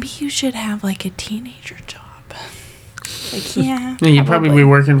 maybe you should have like a teenager job. Like, yeah. Yeah, you'd probably be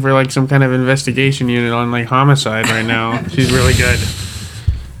working for like some kind of investigation unit on like homicide right now. She's really good.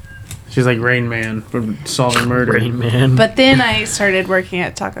 She's like Rain Man for solving murder. Rain Man. But then I started working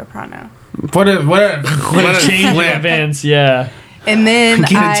at Taco Prano. What a change of flip. events, yeah. And then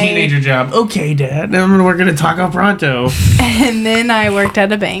Get a teenager job. Okay, Dad. Now I'm gonna work at a Taco Pronto. And then I worked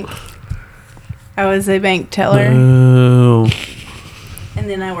at a bank. I was a bank teller. Oh. And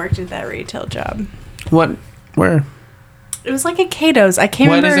then I worked at that retail job. What? Where? It was like a Cato's. I can't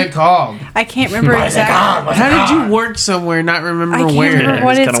What remember. is it called? I can't remember What's it exactly. called? What's it How did called? you work somewhere not remember I can't where? remember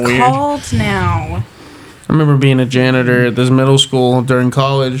what It's it's kinda weird. called now. I remember being a janitor at this middle school during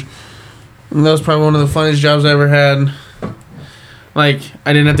college. And that was probably one of the funniest jobs I ever had. Like,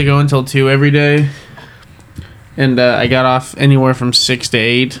 I didn't have to go until 2 every day. And I got off anywhere from 6 to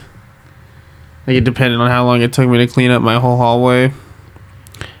 8. Like, it depended on how long it took me to clean up my whole hallway.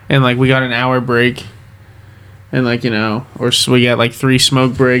 And, like, we got an hour break. And, like, you know, or so we got, like, 3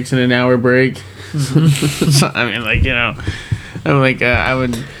 smoke breaks and an hour break. So, I mean, like, you know, I'm like,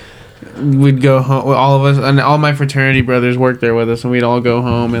 we'd go home, all of us, and all my fraternity brothers worked there with us, and we'd all go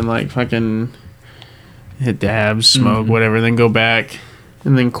home and, like, fucking hit dabs, smoke, whatever, then go back,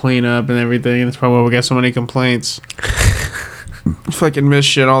 and then clean up and everything. And that's probably why we got so many complaints. Fucking miss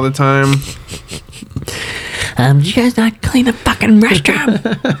shit all the time. Did you guys not clean the fucking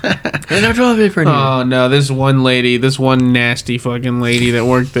restroom? There's no toilet paper in here. Oh no, this one nasty fucking lady that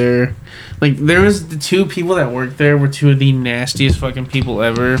worked there. Like, there was the two people that worked there were two of the nastiest fucking people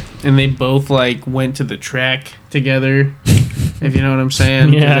ever, and they both like went to the track together. If you know what I'm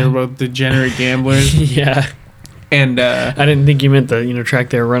saying. 'Cause Yeah. they were both degenerate gamblers. Yeah. And I didn't think you meant the track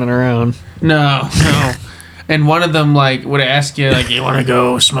they were running around. no. And one of them like would ask you like, you want to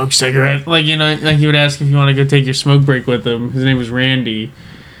go smoke a cigarette? Like, you know, like he would ask if you want to go take your smoke break with him. His name was Randy.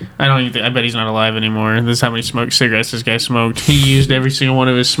 I bet he's not alive anymore. This is how many cigarettes this guy smoked. He used every single one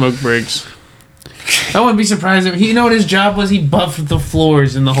of his smoke breaks. I wouldn't be surprised if you know what his job was. He buffed the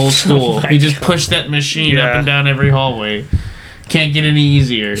floors in the whole school. He just pushed that machine up and down every hallway. Can't get any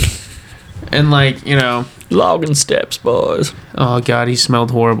easier. And like, you know, Logging steps, boys. oh god, he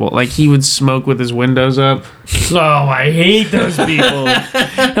smelled horrible. Like, he would smoke with his windows up. Oh, I hate those people.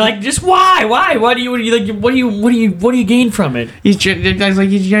 Like, just why? What do you gain from it? The guy's like,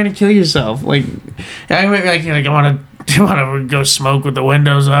 you're trying to kill yourself. Like, I want to go smoke with the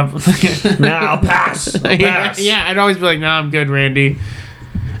windows up. Nah, I'll pass. Yeah, I'd always be like, nah, I'm good, Randy.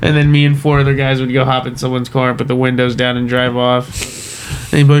 And then me and four other guys would go hop in someone's car and put the windows down and drive off.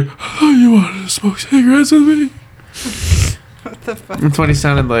 And he'd be like, oh, you want to smoke cigarettes with me? What the fuck? That's what he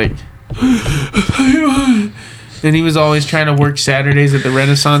sounded like. And he was always trying to work Saturdays at the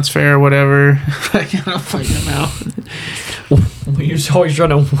Renaissance Fair or whatever. I don't fucking know. He was always trying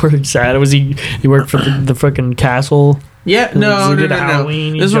to work sad. Was he worked for the fucking castle? Yeah, no.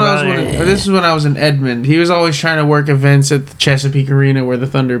 Halloween, This is when I was in Edmond. He was always trying to work events at the Chesapeake Arena where the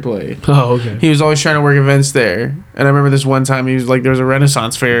Thunder play. Oh, okay. He was always trying to work events there. And I remember this one time he was like, there was a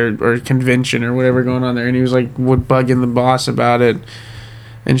Renaissance Fair or convention or whatever going on there, and he was like, bugging the boss about it.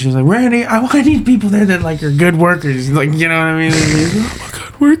 And she was like, Randy, I need people there that like are good workers. Like, you know what I mean? And he's like, I'm a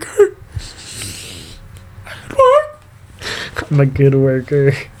good worker. I'm a good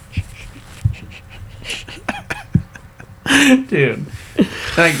worker. Dude,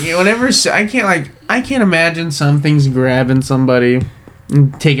 like, whenever I can't imagine some things grabbing somebody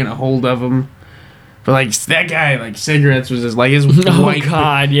and taking a hold of them, but like that guy, like cigarettes was just like his white. Oh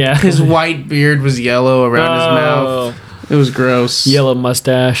God, yeah. His white beard was yellow around his mouth. It was gross. Yellow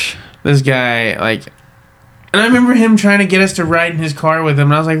mustache. This guy, like, and I remember him trying to get us to ride in his car with him,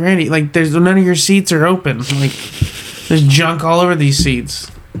 and I was like, Randy, like, there's none of your seats are open. Like, there's junk all over these seats.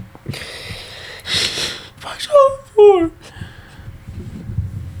 Push on the floor.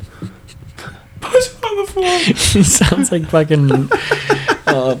 Push on the floor. He sounds like fucking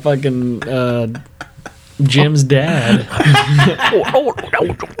Jim's dad.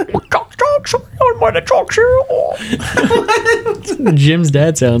 Jim's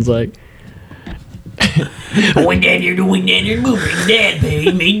dad sounds like. When Dad, you're doing that, you're moving. Dad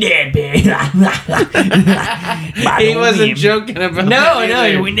pay, me Dad pay. He wasn't joking about No, that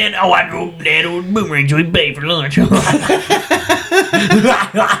you're doing that. Oh, I drove Dad over boomerang, so we pay for lunch. It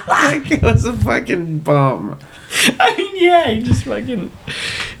was a fucking bum. I mean, yeah, he just fucking.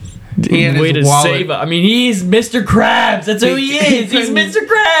 He had Way his to wallet. save it. I mean, he's Mr. Krabs. That's who he is. He's couldn't- Mr.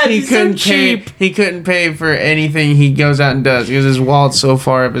 Krabs. He He's so couldn't pay. cheap. He couldn't pay for anything he goes out and does because his wallet's so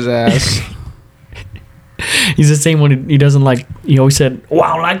far up his ass. He's the same one. He doesn't like. He always said, "Oh,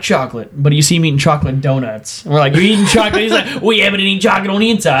 I don't like chocolate," but you see him eating chocolate donuts. And we're like, "You're eating chocolate." He's like, "We haven't eaten chocolate on the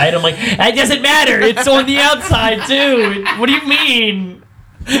inside." I'm like, "That doesn't matter. It's on the outside too." What do you mean?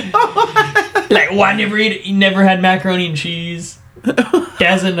 Like, oh, I never eat. He never had macaroni and cheese.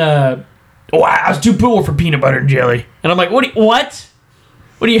 Doesn't. Oh, I was too poor for peanut butter and jelly. And I'm like, what?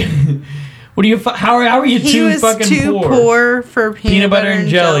 What do you? What do you? How are you He too was fucking too poor for peanut butter and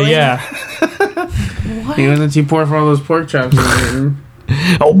jelly. Yeah. What? He wasn't too poor for all those pork chops he was eating.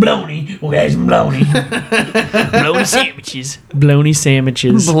 Oh, bologna. We'll have some bologna. Bologna sandwiches. Bologna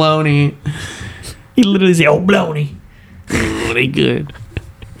sandwiches. Baloney. He literally said, "Oh, bologna." Oh, they good.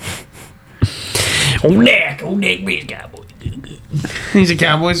 Oh, Dak. Oh, Dak Bridge Cowboy. He's a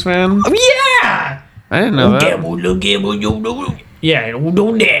Cowboys fan? Oh, yeah. I didn't know Oh, that. Cowboy, little Cowboy, yo, no. Yeah. Oh,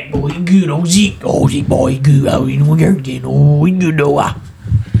 don't Dak, boy. He good. Oh, Zeke. Oh, Zeke, boy. He good. Oh, he know everything. Oh, he good, though.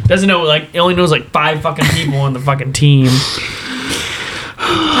 Doesn't know, like, he only knows like 5 fucking people on the fucking team.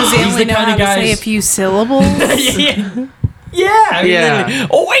 Does he He's only the know kinda how to say a guys- few syllables? Yeah. Yeah. I mean, Yeah. literally,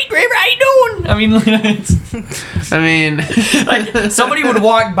 oh, wait, Graver, how you doing? I mean, it's, I mean, like, somebody would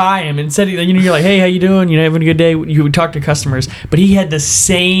walk by him and said, you know, you're like, hey, how you doing? You know, having a good day? You would talk to customers, but he had the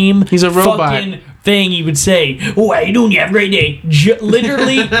same He's a robot. fucking thing he would say. Oh, how you doing? You have a great day.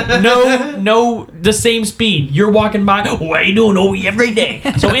 Literally, no, the same speed. You're walking by. Oh, how you doing? Oh, you have a great day.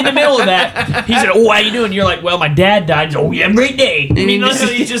 So in the middle of that, he said, oh, how you doing? You're like, well, my dad died. Oh, you have a great day. I mean,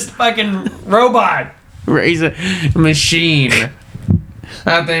 literally, he's just fucking robot. He's a machine.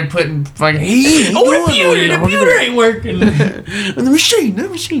 Out there putting fucking. The computer ain't working. The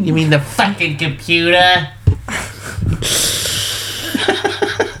machine. You mean the fucking computer?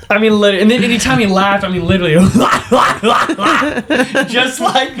 I mean, and then anytime he laughed, I mean, literally, just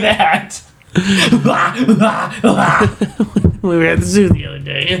like that. We were at the zoo the other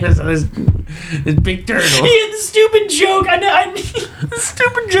day. And I saw this big turtle. He had the stupid joke. I know the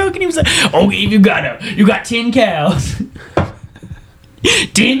stupid joke, and he was like, "Okay, you got 10 cows,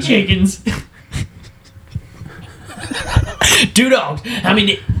 10 chickens, 2 dogs. How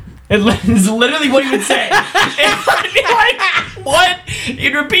many?" It's literally what he would say. And I'd be like, what?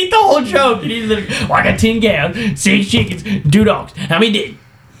 He'd repeat the whole joke. And he'd literally, well, I got 10 cows, 6 chickens, 2 dogs. How many did?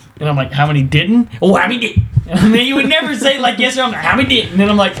 And I'm like, how many didn't? Oh, how many did? And then you would never say like yes or no. How many did? And then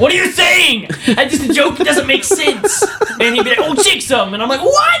I'm like, what are you saying? That's just a joke. It doesn't make sense. And he'd be like, oh, 6 of them. And I'm like,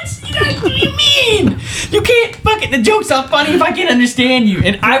 what? What do you mean? You can't fucking. The joke's not funny if I can't understand you.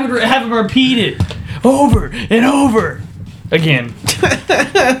 And I would have him repeat it over and over again.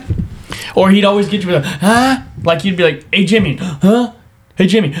 Or he'd always get you with a, huh? Like you'd be like, hey Jimmy, huh? Hey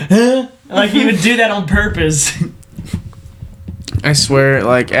Jimmy, huh? Like he would do that on purpose. I swear,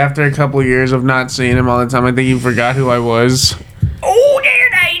 like, after a couple of years of not seeing him all the time, I think he forgot who I was. Oh, there,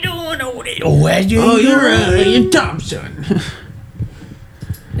 how you doing? You're Thompson.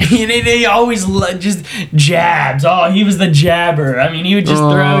 And he always just jabs. Oh, he was the jabber. I mean, he would just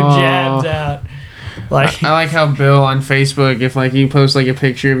throw jabs out. Like, I like how Bill on Facebook, if like you post like a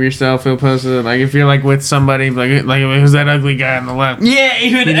picture of yourself, he'll post it like if you're like with somebody, like who's that ugly guy on the left? yeah, He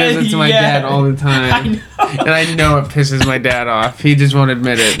does it to my dad all the time. I know. And I know it pisses my dad off. He just won't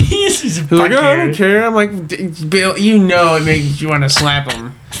admit it. He's just He's like, oh, I don't care. I'm like, Bill, you know it makes you want to slap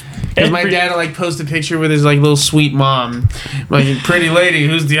him. Because my dad will like post a picture with his like little sweet mom, like pretty lady,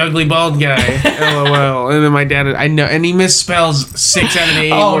 who's the ugly bald guy, LOL. And then my dad, I know, and he misspells 6 out of the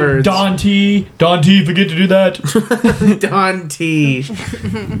 8 words. Don T, forget to do that. Don T.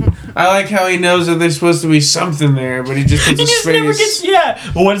 I like how he knows that there's supposed to be something there, but he just puts He a just space. never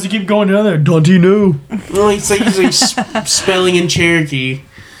gets, well, why does he keep going down there? Don T, no. Well, he's like spelling in Cherokee.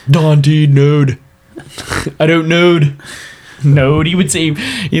 Don T, node. I don't node. Node, he would say,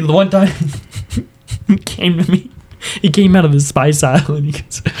 one time, he came to me. He came out of the Spice Island. He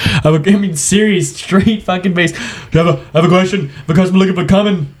goes, I mean, serious, straight fucking face. I have a question. I have a customer looking for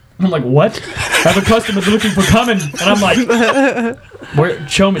coming. And I'm like, what? I have a customer looking for coming. And I'm like, where?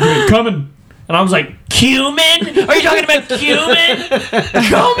 Show me, coming. And I was like, cumin? Are you talking about cumin?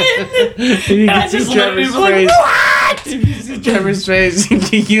 Cumin? And I just looked at people like, what? Trevor's face.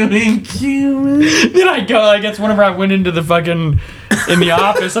 Cumin. Then I go, I guess whenever I went into the fucking, in the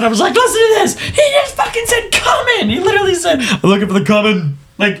office, and I was like, listen to this. He just fucking said cumin. He literally said, I'm looking for the cumin.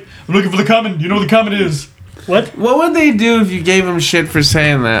 Like, I'm looking for the cumin. You know what the cumin is. What? What would they do if you gave him shit for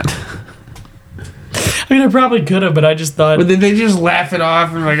saying that? I mean, I probably could have, but I just thought. But did they just laugh it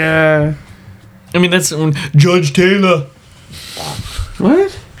off and like, I mean, that's Judge Taylor.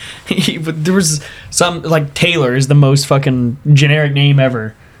 What? There was some, like, Taylor is the most fucking generic name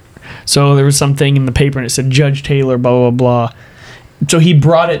ever. So there was something in the paper and it said Judge Taylor, blah, blah, blah. So he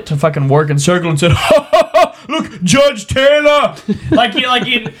brought it to fucking work and circle and said, ha, ha, ha, look, Judge Taylor.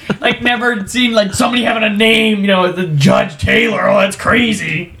 He'd never seen, like, somebody having a name, you know, the Judge Taylor. Oh, that's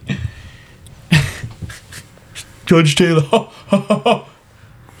crazy. Judge Taylor, ha, ha, ha, ha.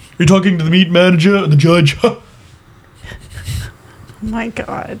 You're talking to the meat manager, the judge. Oh my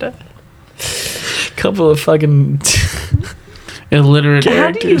god. Couple of fucking illiterate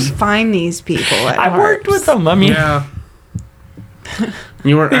How do you characters. find these people at I worked Harps? with them. I mean, Yeah.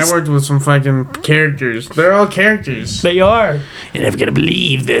 I worked with some fucking characters. They're all characters. they are. You're never gonna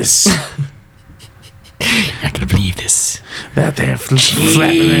believe this. You're not gonna believe this. That they're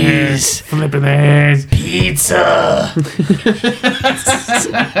flapping their hairs. Flipping their hairs. Pizza.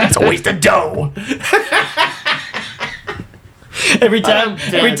 It's a waste of dough. Every time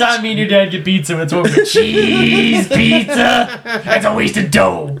me and your dad get pizza, it's over. Cheese pizza. That's a waste of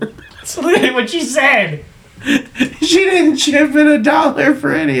dough. That's literally what she said. She didn't chip in $1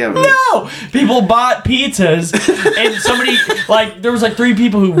 for any of it. No, people bought pizzas, and somebody there was 3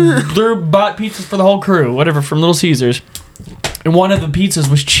 people who bought pizzas for the whole crew, whatever, from Little Caesars. And one of the pizzas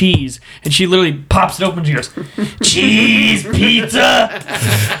was cheese, and she literally pops it open and she goes, Cheese pizza.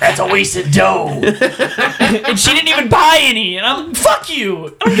 That's a waste of dough. and she didn't even buy any. And I'm like, fuck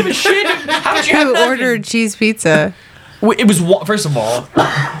you. I don't give a shit. How would you have Who nothing? ordered cheese pizza? It was, first of all,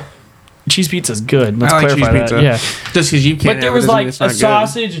 cheese pizza's good. Let's I like clarify cheese that. pizza. Yeah. Just because you can't. But there have it was doesn't like mean it's a not good.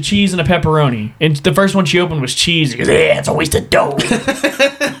 sausage, a cheese, and a pepperoni. And the first one she opened was cheese. She goes, Yeah, it's a waste of dough.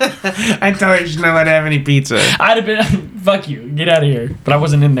 I tell her she's not allowed to have any pizza. I'd have been, fuck you, get out of here. But I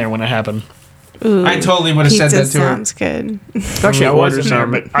wasn't in there when it happened. Ooh, I totally would have said pizza that to her. sounds good. Actually, I was order in there,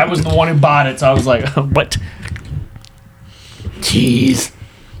 some. but I was the one who bought it, so I was like, what? Cheese.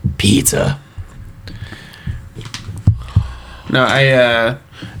 Pizza. No, I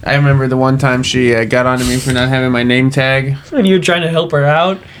remember the one time she got onto me for not having my name tag. And you were trying to help her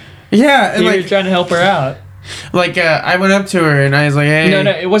out? Yeah, and You were like trying to help her out. I went up to her and I was like, hey. No,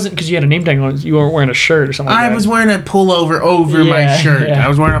 it wasn't because you had a name tag on. You weren't wearing a shirt or something like that. I was wearing a pullover over my Yeah, shirt. yeah. I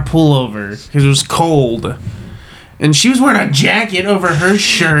was wearing a pullover because it was cold. And she was wearing a jacket over her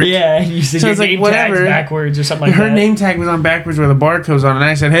shirt. Yeah, and you said So your it's like, name whatever. tag's backwards or something like Her that. name tag was on backwards where the barcode's on, and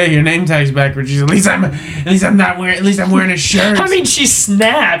I said, "Hey, your name tag's backwards." She said, At least I'm wearing a shirt." I mean, she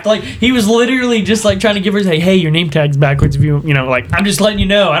snapped. Like, he was literally just, like, trying to give her, say, hey, your name tag's backwards if you know, like, I'm just letting you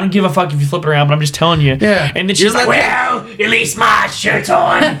know. I don't give a fuck if you flip it around, but I'm just telling you. Yeah. And then she's like, Well, at least my shirt's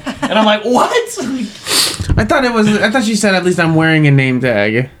on. and I'm like, what? I thought she said, "At least I'm wearing a name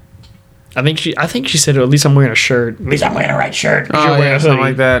tag." I think she said, at least I'm wearing a shirt. At least I'm wearing the right shirt. Oh wearing yeah, a something hoodie.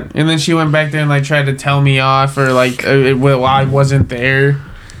 like that. And then she went back there and like tried to tell me off, or like while I wasn't there.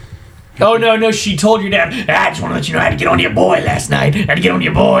 Oh, no, she told your dad. I just want to let you know I had to get on your boy last night. I had to get on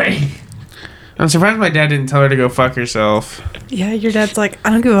your boy. I'm surprised my dad didn't tell her to go fuck herself, Yeah, your dad's like,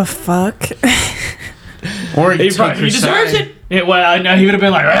 I don't give a fuck. or He took her deserves side. it. Well, I know he would have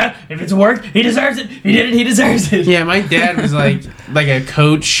been like, if it's worked, he deserves it. He did it, he deserves it. Yeah, my dad was like a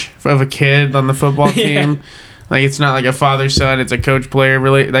coach of a kid on the football Yeah. team. Like it's not like a father son; it's a coach player.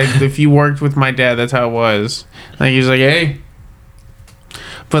 Really, like if you worked with my dad, that's how it was. Like he was like, "Hey,"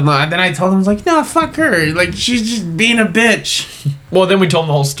 but then I told him, I was like, "No, fuck her! Like she's just being a bitch." Well, then we told him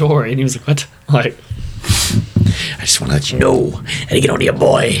the whole story, and he was like, what? Like, I just want to let you know I had to get on your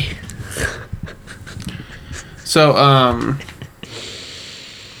boy.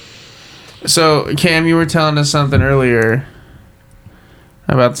 So Cam, you were telling us something earlier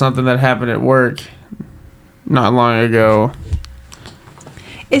about something that happened at work not long ago.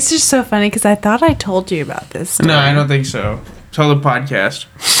 It's just so funny because I thought I told you about this story. No, I don't think so. Tell the podcast.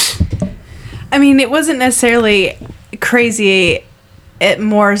 I mean, it wasn't necessarily crazy. It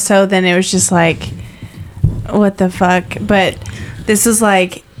more so than it was just like, what the fuck? But this was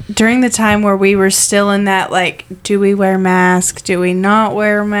like during the time where we were still in that like, do we wear masks? Do we not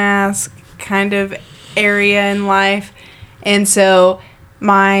wear masks? Kind of area in life. And so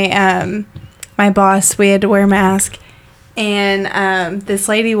my boss, we had to wear a mask. And this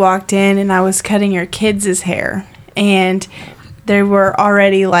lady walked in and I was cutting her kids' hair. And they were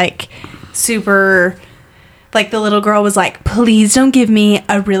already like super, like the little girl was like, please don't give me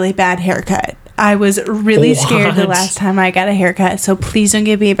a really bad haircut. I was really scared the What? last time I got a haircut. So please don't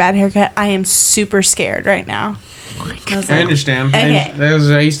give me a bad haircut. I am super scared right now. I was I like, understand. Okay.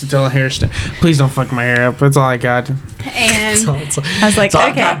 I used to tell a hairstyle, please don't fuck my hair up. That's all I got. and so I was like, so I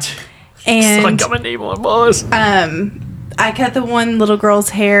okay. got, so I And got my name on boss. I cut the one little girl's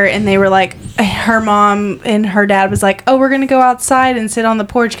hair, and they were like, her mom and her dad was like, oh, we're going to go outside and sit on the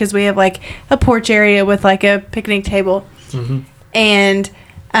porch because we have like a porch area with like a picnic table. And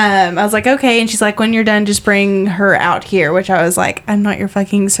I was like, okay. And she's like, when you're done, just bring her out here, which I was like, I'm not your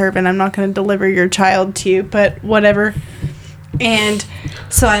fucking servant. I'm not going to deliver your child to you, but whatever. And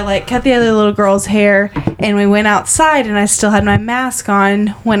so I like cut the other little girl's hair, and we went outside, and I still had my mask on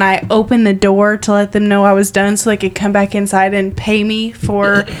when I opened the door to let them know I was done so they could come back inside and pay me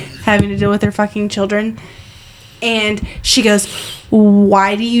for having to deal with their fucking children. And she goes,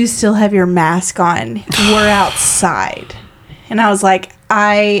 why do you still have your mask on? We're outside. And I was like,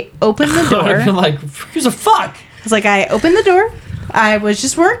 I opened the door. I'd be like, who's a fuck? I was like, I opened the door. I was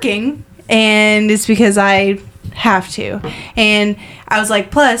just working, and it's because I have to. And I was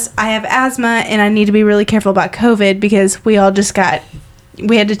like, plus, I have asthma, and I need to be really careful about COVID because we had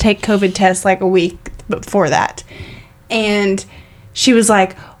to take COVID tests like a week before that. And she was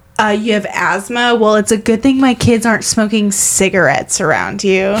like, you have asthma? Well, it's a good thing my kids aren't smoking cigarettes around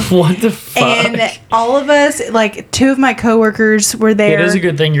you. What the fuck? And all of us, like 2 of my coworkers were there. It is a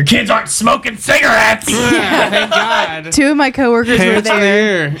good thing your kids aren't Smoking cigarettes. Thank God. 2 of my coworkers were Parents of the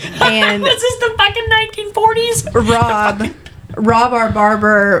there. year. And This is the fucking 1940s. Rob, our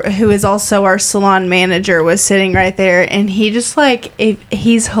barber, who is also our salon manager, was sitting right there, and he just like,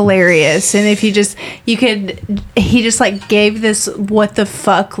 he's hilarious. And if he just like gave this what the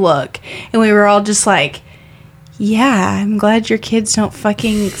fuck look, and we were all just like, yeah, I'm glad your kids don't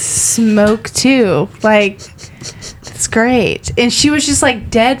fucking smoke too. Like, it's great. And she was just like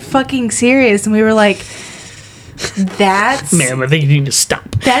dead fucking serious, and we were like, that's Man, I think you need to stop.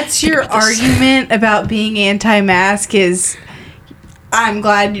 that's your argument about being anti-mask is I'm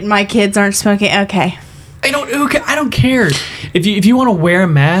glad my kids aren't smoking. Okay. I don't care. If you want to wear a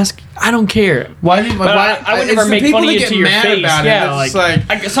mask, I don't care. Why? I would never make fun of you to your face. Yeah,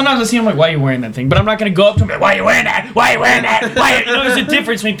 sometimes I see them like, why are you wearing that thing? But I'm not gonna go up to them like, why are you wearing that? Why are you wearing that? There's a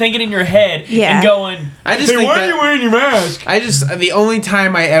difference between thinking in your head and going. I just think why are you wearing your mask? The only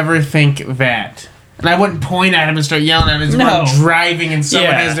time I ever think that. And I wouldn't point at him and start yelling at him. It's when I'm driving and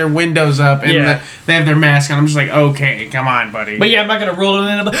someone has their windows up and they have their mask on. I'm just like, okay, come on, buddy. But I'm not going to roll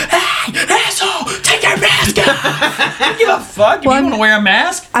it in and be like, hey, asshole, take your mask off. I don't give a fuck if you want to wear a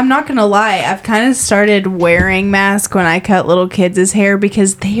mask. I'm not going to lie. I've kind of started wearing masks when I cut little kids' hair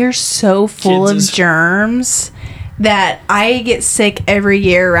because they are so full of germs that I get sick every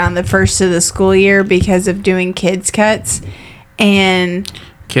year around the first of the school year because of doing kids' cuts. And...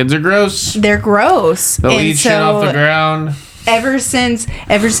 kids are gross. They're gross. They'll eat shit off the ground. Ever since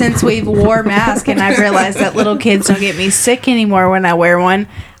we've wore masks and I've realized that little kids don't get me sick anymore when I wear one,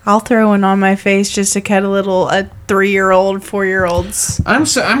 I'll throw one on my face just to cut a 3-year-old, 4-year-old's.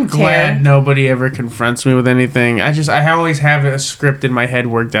 I'm glad nobody ever confronts me with anything. I always have a script in my head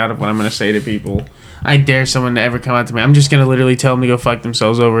worked out of what I'm going to say to people. I dare someone to ever come out to me. I'm just going to literally tell them to go fuck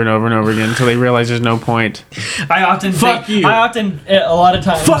themselves over and over and over again until they realize there's no point. I often a lot of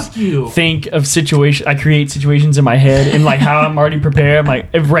times think of situations. I create situations in my head and like how I'm already prepared. I'm like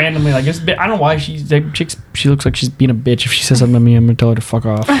randomly like I don't know why she looks like she's being a bitch. If she says something to me, I'm going to tell her to fuck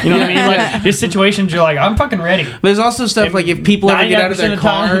off. You know what I mean? Like there's situations you're like, I'm fucking ready. There's also stuff like if people ever get out of their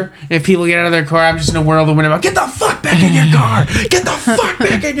car, I'm just in a whirl of wind about, get the fuck back in your car. Get the fuck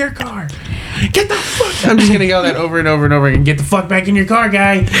back in your car. Get the fuck. I'm just going to go that over and over and over again. Get the fuck back in your car,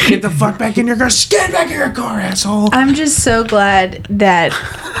 guy. Get the fuck back in your car. Get back in your car, asshole. I'm just so glad that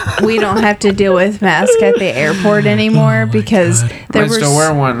we don't have to deal with masks at the airport anymore because there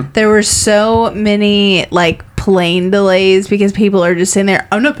were so many like plane delays because people are just sitting there.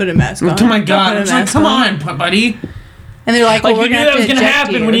 I'm not putting a mask on. Oh my god! It's like, come on, buddy. And they're like, well, you knew that was going to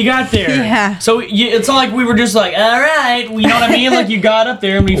happen when you got there. Yeah. So it's not like we were just like, all right, you know what I mean? Like you got up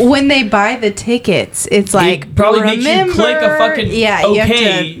there and when they buy the tickets, it's like, it probably makes you click a fucking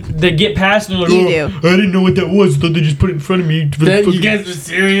okay to get past it. Like, you do. I didn't know what that was. I thought they just put it in front of me. You guys are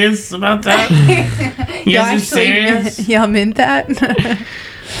serious about that? You guys are serious? Y'all meant that?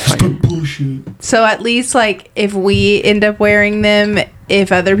 Bullshit. So at least like if we end up wearing them,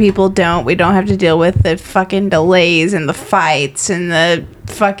 if other people don't, we don't have to deal with the fucking delays and the fights and the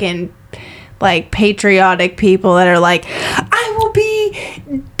fucking like patriotic people that are like, I will be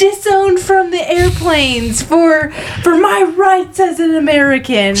disowned from the airplanes for my rights as an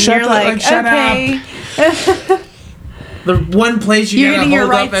American. Shut up. The one place you're going to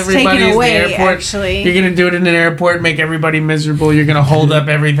hold up everybody is the airport. Actually. You're going to do it in an airport, make everybody miserable. You're going to hold up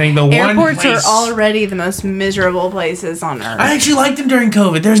everything. Airports are already the most miserable places on earth. I actually liked them during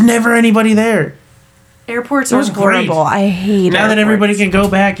COVID. There's never anybody there. Airports are horrible. I hate now that everybody can go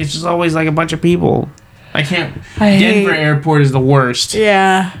back, it's just always like a bunch of people. Denver Airport is the worst.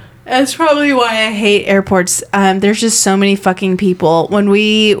 Yeah. That's probably why I hate airports. There's just so many fucking people.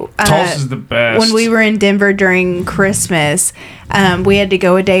 Tulsa's the best. When we were in Denver during Christmas, we had to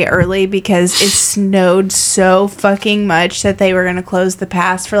go a day early because it snowed so fucking much that they were going to close the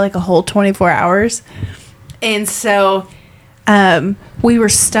pass for like a whole 24 hours. And so we were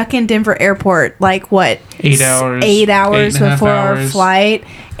stuck in Denver Airport like what? 8 hours. 8 hours before our flight.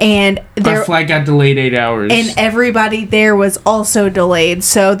 And our flight got delayed 8 hours. And everybody there was also delayed.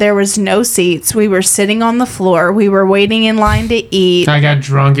 So there was no seats. We were sitting on the floor. We were waiting in line to eat. I got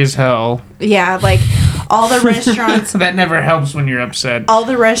drunk as hell. Yeah, like all the restaurants. That never helps when you're upset. All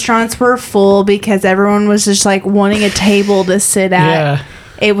the restaurants were full because everyone was just like wanting a table to sit at. Yeah.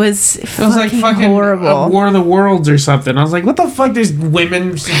 It was like fucking horrible. War of the Worlds or something. I was like, what the fuck? There's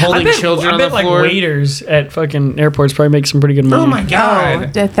women holding children on the floor. I bet waiters at fucking airports probably make some pretty good money. Oh my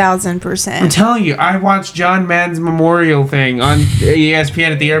god. 1,000%. I'm telling you, I watched John Madden's memorial thing on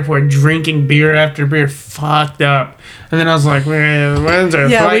ESPN at the airport, drinking beer after beer, fucked up. And then I was like, when's our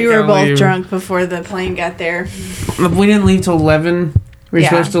flight? Yeah, we were both drunk before the plane got there. We didn't leave till 11. We were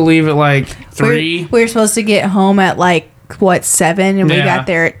supposed to leave at like 3. We were supposed to get home at like 7, and we got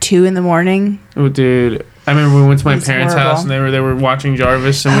there at 2 a.m. Oh, dude! I remember we went to my parents' house and they were watching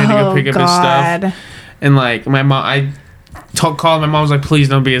Jarvis, and we had to go pick up his stuff. And like my mom, I called my mom. Was like, "Please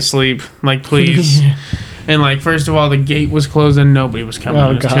don't be asleep, like please." And like first of all, the gate was closed and nobody was coming.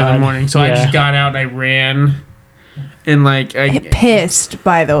 It was 2 in the morning, so I just got out and I ran. And like I pissed,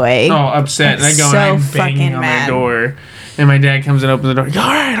 by the way. Oh, upset! And I go and I'm banging on their door, and my dad comes and opens the door. All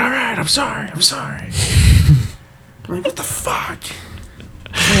right, I'm sorry. I'm like, what the fuck?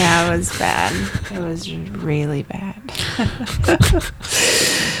 Yeah, it was bad. It was really bad.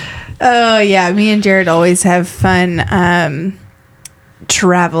 Oh, yeah. Me and Jared always have fun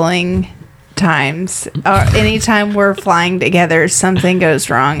traveling times. Anytime we're flying together, something goes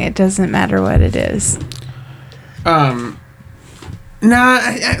wrong. It doesn't matter what it is. Like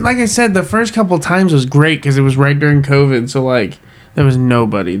I said, the first couple times was great because it was right during COVID. So, like, there was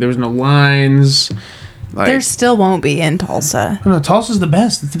nobody. There was no lines. Like, There still won't be in Tulsa. no, Tulsa's the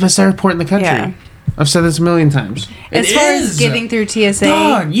best. It's the best airport in the country. Yeah. I've said this a million times. As far as getting through TSA,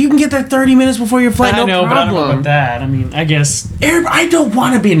 Dog, you can get there 30 minutes before your flight. I No know, but I don't know problem. about that. I mean, I guess. I don't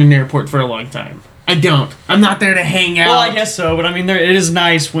want to be in an airport for a long time. I don't. I'm not there to hang out. Well, I guess so, but I mean, it is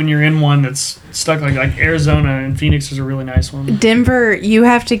nice when you're in one that's stuck like Arizona and Phoenix is a really nice one. Denver, you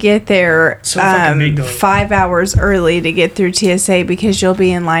have to get there So fucking big, though. 5 hours early to get through TSA because you'll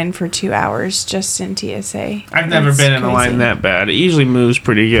be in line for 2 hours just in TSA. I've never It's been in a crazy. line that bad. It usually moves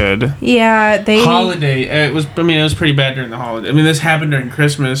pretty good. Yeah, they. Holiday, it was pretty bad during the holiday. I mean, this happened during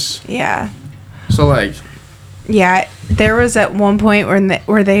Christmas. Yeah. So, like, Yeah, there was at one point when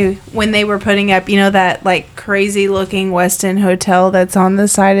they were putting up, that like crazy looking Westin hotel that's on the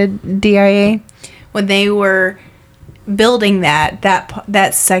side of DIA, when they were building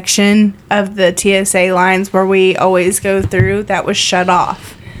that section of the TSA lines where we always go through, that was shut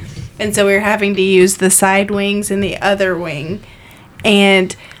off, and so we were having to use the side wings and the other wing,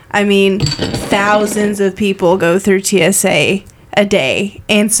 and I mean thousands of people go through TSA a day,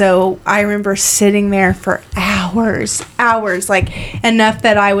 and so I remember sitting there for hours, like enough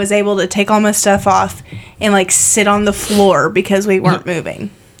that I was able to take all my stuff off and like sit on the floor because we weren't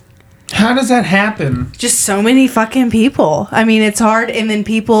moving. how does that happen? Just so many fucking people. I mean, it's hard, and then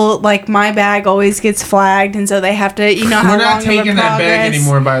people, like, my bag always gets flagged, and so they have to, how We're long not of a taking that bag progress.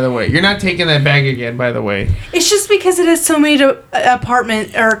 anymore, by the way. You're not taking that bag again, by the way. It's just because it has so many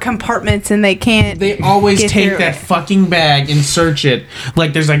apartment or compartments, and they can't. They always get take through that it. fucking bag and search it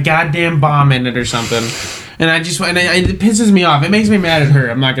like there's a goddamn bomb in it or something. And it pisses me off. It makes me mad at her,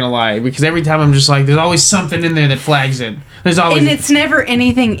 I'm not gonna lie. Because every time I'm just like, there's always something in there that flags it. There's always... And it's never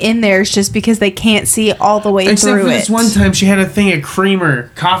anything in there. It's just because they can't see all the way Except through for it. this one time, she had a thing of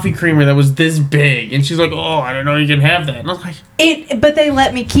coffee creamer that was this big, and she's like, "Oh, I don't know, you can have that." And I was like, But they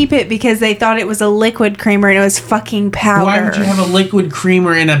let me keep it because they thought it was a liquid creamer and it was fucking powder. "Why would you have a liquid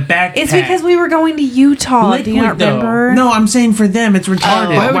creamer in a backpack?" It's because we were going to Utah. Do you not remember? No, I'm saying for them, it's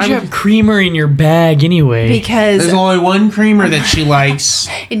retarded. Why would you have creamer in your bag anyway? Because There's only one creamer that she likes.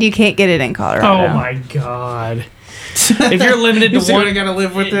 and you can't get it in Colorado. Oh my god! If you're limited to You see what I one, gotta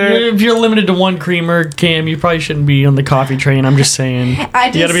live with there? if you're limited to one creamer, Cam, you probably shouldn't be on the coffee train. I'm just saying. You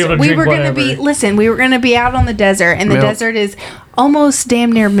gotta be able to we drink were whatever. we were gonna be out on the desert, and the Yep. desert is almost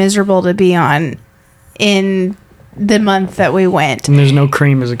damn near miserable to be on in the month that we went. And there's no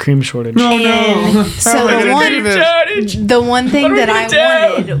cream. There's a cream shortage. No, And no. so How am I the gonna do this? the one thing that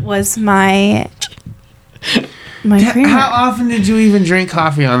I wanted was my creamer. How often did you even drink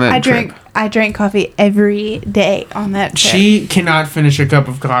coffee on that trip? I drank coffee every day on that trip. She cannot finish a cup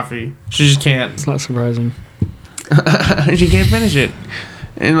of coffee. She just can't. It's not surprising. She can't finish it.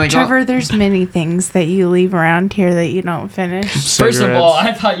 And like Trevor, there's many things that you leave around here that you don't finish. First of all,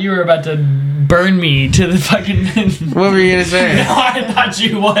 I thought you were about to burn me to the fucking. what were you gonna say? No, I thought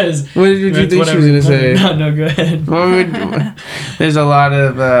you was. What did you think she was Whatever. gonna say? No, go ahead. What would, there's a lot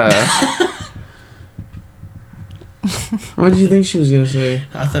of. What did you think she was gonna say?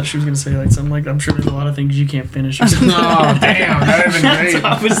 I thought she was gonna say like something like, "I'm sure there's a lot of things you can't finish." Or Oh something. damn, that would have been great.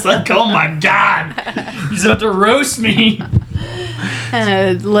 I was like, "Oh my god, he's about to roast me."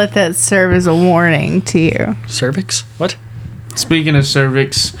 Let that serve as a warning to you. Cervix? What? Speaking of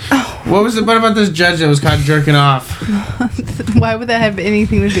cervix, what about this judge that was caught jerking off? Why would that have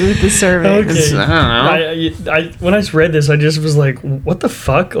anything to do with the cervix? It's- I don't know. I when I read this, I just was like, "What the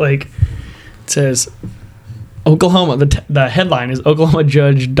fuck?" Like, it says, Oklahoma. The headline is Oklahoma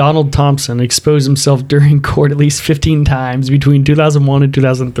Judge Donald Thompson exposed himself during court at least 15 times between 2001 and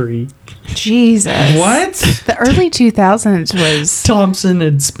 2003. Jesus. What? The early 2000s was. Thompson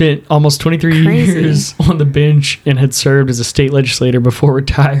had spent almost 23 Crazy. years on the bench and had served as a state legislator before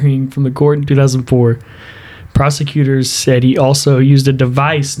retiring from the court in 2004. Prosecutors said he also used a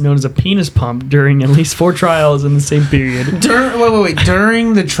device known as a penis pump during at least 4 trials in the same period. Wait.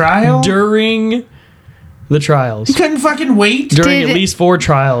 During the trial? During the trials. You couldn't fucking wait? During Did at it- least 4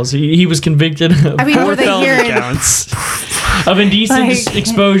 trials. He was convicted of I mean, 4 were they felony hearing- counts. of indecent Like-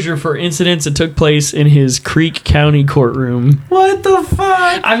 exposure for incidents that took place in his Creek County courtroom. What the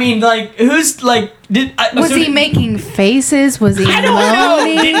fuck? I mean, like, who's like? Was he making faces? Was he I don't know.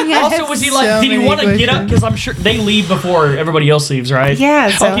 moaning? I Also, have was he like? so Did he many want to get up? questions. Because I'm sure they leave before everybody else leaves, right? Yeah,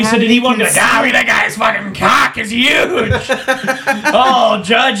 so okay, how so did he did want to he be like, that guy's fucking cock is huge. Oh,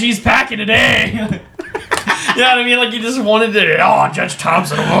 Judge, he's packing today. You know what I mean? Like, he just wanted to. Oh, Judge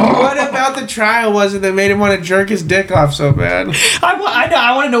Thompson. What about the trial was it that made him want to jerk his dick off so bad?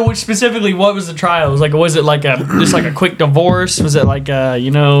 I want to know specifically what was the trial. Was it like just like a quick divorce? Was it like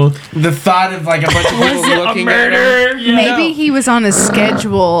The thought of like a bunch of people was it a looking at him. murder? You Maybe know? he was on a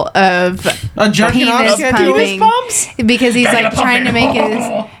schedule of A jerking off penis schedule? pumping pumps? because he's Gotta like pump trying it. to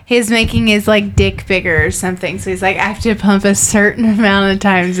make his making his like dick bigger or something. So he's like, I have to pump a certain amount of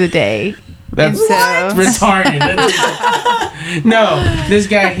times a day. That's And so- retarded. No, this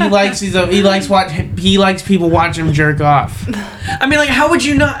guy he likes people watch him jerk off. I mean, like, how would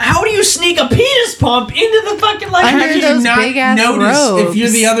you sneak a penis pump into the fucking like? Under How could those you not big-ass notice if you're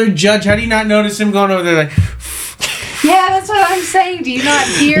robes. the other judge? How do you not notice him going over there like? Yeah, that's what I'm saying. Do you not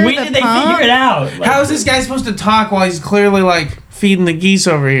hear When the did they pump? figure it out? Like, How is this guy supposed to talk while he's clearly like feeding the geese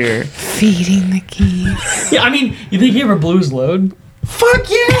over here? Feeding the geese. yeah, I mean, you think he ever blew his load? Fuck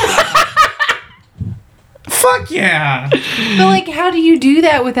yeah! Fuck yeah! But like, how do you do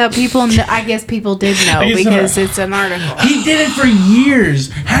that without people? I guess people did know guess because it's an article. He did it for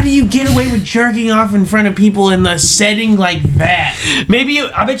years. How do you get away with jerking off in front of people in the setting like that? Maybe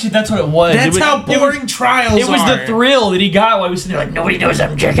I bet you that's what it was. That's it was, how boring trials It was are. the thrill that he got while he was sitting there like, nobody knows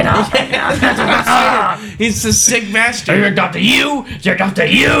I'm jerking off. He's a sick I bastard. jerked off to you. Jerked off to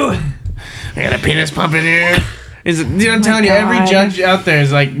you. I got a penis pump in here. I'm telling you, God. every judge out there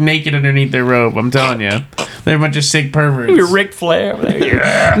is like naked underneath their robe. I'm telling you, they're a bunch of sick perverts. You're Ric Flair.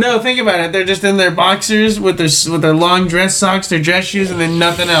 Yeah. No, think about it. They're just in their boxers with their long dress socks, their dress shoes, and then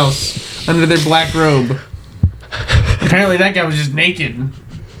nothing else under their black robe. Apparently, that guy was just naked,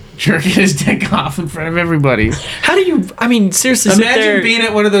 jerking his dick off in front of everybody. How do you? I mean, seriously, sit Imagine there. being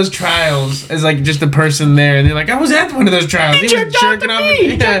at one of those trials as like just a person there, and they're like, "I was at one of those trials. He was jerked off to jerking off.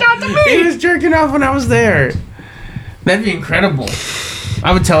 me. He jerked off to me." He was jerking off when I was there. That'd be incredible.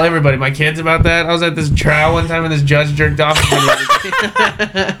 I would tell everybody, my kids, about that. I was at this trial one time, and this judge jerked off.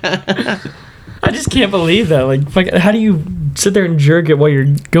 I just can't believe that. Like, how do you sit there and jerk it while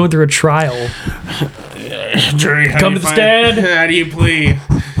you're going through a trial? Jury, how Come do to you the stand. How do you plead?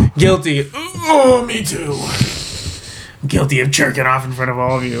 Guilty. Oh, me too. Guilty of jerking off in front of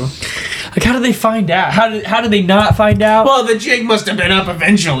all of you. Like, how did they find out? How did they not find out? Well, the jig must have been up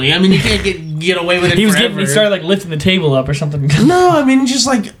eventually. I mean, you can't get away with it he forever. started like lifting the table up or something. No, I mean, just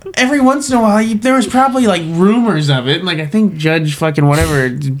like every once in a while, there was probably like rumors of it. Like, I think Judge fucking whatever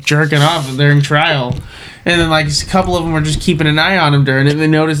jerking off during trial. And then like a couple of them were just keeping an eye on him during it. And they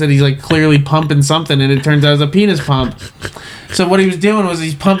noticed that he's like clearly pumping something, and it turns out it was a penis pump. So what he was doing was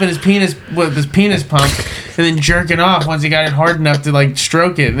he's pumping his penis with his penis pump, and then jerking off once he got it hard enough to like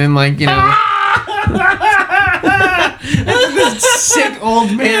stroke it. And then like, you know. That's what this sick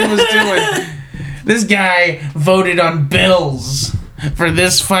old man was doing. This guy voted on bills for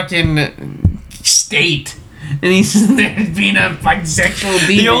this fucking state. And he's there being a fucking sexual deviant.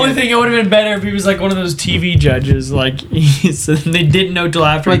 The only thing it would have been better if he was like one of those TV judges, like they didn't know till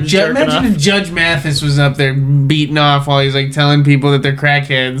after. like he was jerking imagine off. if Judge Mathis was up there beating off while he's like telling people that they're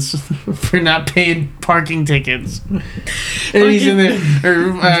crackheads for not paying parking tickets. And he's in there,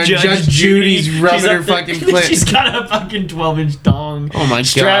 or Judge Judy's rubbing She's her up there- fucking clit. She's got a fucking 12-inch dong. Oh my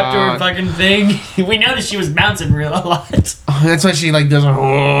strapped to her God. fucking thing. We noticed she was bouncing real a lot. That's why she like does.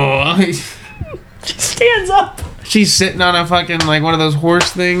 She stands up. She's sitting on a fucking like one of those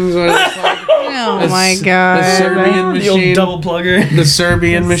horse things. What is it called? Oh my god. The Serbian The old machine. double plugger. The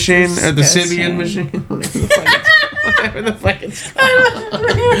Serbian machine or the disgusting. Sibian machine. Whatever the fuck it's called.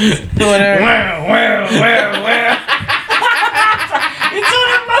 Whatever. It's on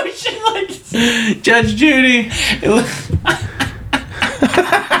emotion like Judge Judy.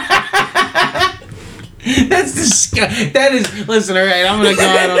 That's disgusting. That is. Listen, all right. I'm gonna go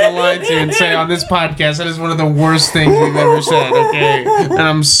out on the line here and say on this podcast that is one of the worst things we've ever said. Okay, and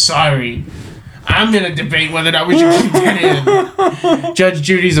I'm sorry. I'm gonna debate whether or not we should keep that in. Judge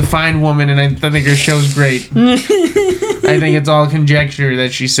Judy's a fine woman, and I think her show's great. I think it's all conjecture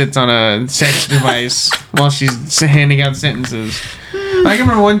that she sits on a sex device while she's handing out sentences. Like, I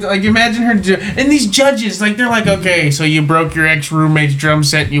remember imagine her, and these judges, like, they're like, okay, so you broke your ex-roommate's drum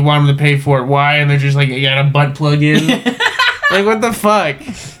set and you want him to pay for it. Why? And they're just like, you got a butt plug in? Like, what the fuck?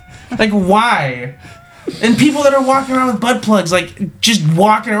 Like, why? And people that are walking around with butt plugs, like, just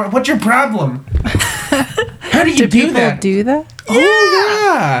walking around, what's your problem? How How do you do people that? do that?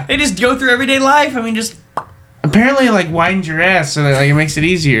 Oh, yeah. They just go through everyday life. I mean, just Apparently, it, like, widens your ass so that, like, it makes it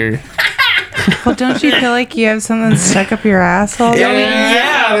easier. Well, don't you feel like you have something stuck up your asshole?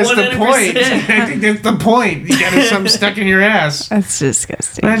 Yeah, that's the 100%. point. I think that's the point. You got something stuck in your ass. That's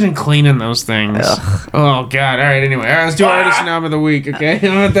disgusting. Imagine cleaning those things. Oh, God. All right, anyway. All right, let's do our artist nom of the week, okay? How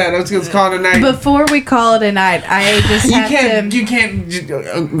about that? Let's call it a night. Before we call it a night, I just You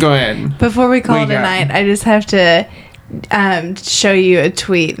can't. Go ahead. Before we call What it you a got? night, I just have to show you a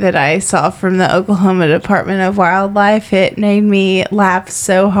tweet that I saw from the Oklahoma Department of Wildlife. It made me laugh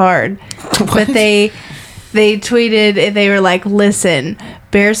so hard. But they tweeted, they were like, listen,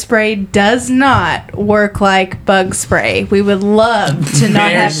 bear spray does not work like bug spray. We would love to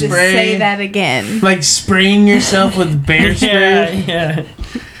not Bear have to spray? say that again. Like spraying yourself with bear spray? yeah.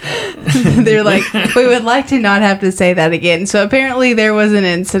 They're like, we would like to not have to say that again. So apparently there was an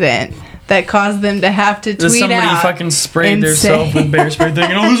incident that caused them to have to tweet Somebody out. fucking sprayed and themselves say- with bear spray,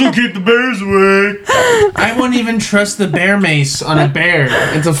 thinking, "Oh, this will keep the bears away." I wouldn't even trust the bear mace on a bear.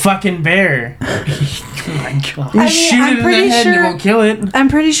 It's a fucking bear. Oh my god. You I mean, shoot I'm it in the pretty head and it sure- won't kill it. I'm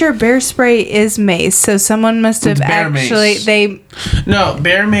pretty sure bear spray is mace, so someone must have It's bear actually mace. No,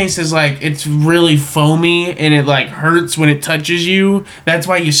 bear mace is like, it's really foamy and it like hurts when it touches you. That's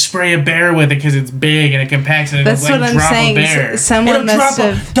why you spray a bear with it, because it's big and it compacts and it'll That's like what I'm drop saying. a bear. Someone It'll must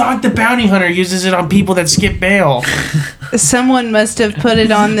drop have- Dog the Bounty Hunter uses it on people that skip bail. Someone must have put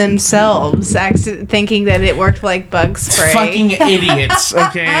it on themselves, thinking that it worked like bug spray. Fucking idiots,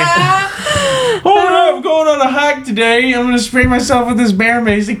 okay? Oh no, I'm going on a hike today. I'm gonna spray myself with this bear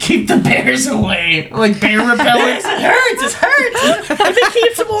mace to keep the bears away. Like bear repellent. It hurts. It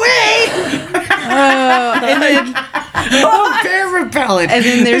keeps them away. Oh, bear repellent. And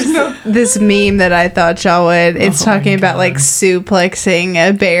then there's this meme that I thought y'all would. It's talking about like suplexing a Oh,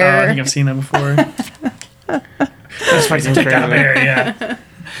 I bear. think I've seen that before. That's fucking Take that crazy. bear, yeah.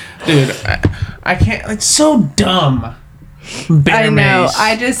 Dude, I can't. It's so dumb. Bear I know. mace.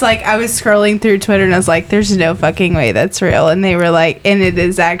 I was scrolling through Twitter and I was like, there's no fucking way that's real. And they were like, and it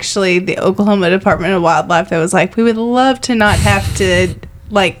is actually the Oklahoma Department of Wildlife that was like, we would love to not have to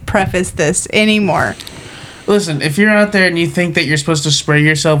like preface this anymore. Listen, if you're out there and you think that you're supposed to spray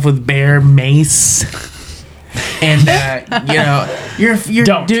yourself with bear mace, and you know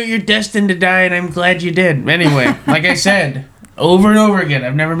Don't. you're destined to die, and I'm glad you did. Anyway, like I said, over and over again,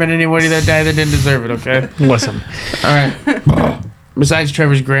 I've never met anybody that died that didn't deserve it. Okay. Listen. All right. Besides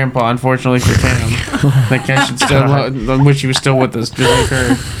Trevor's grandpa, unfortunately for Cam, that guy should still. I wish he was still with us, just like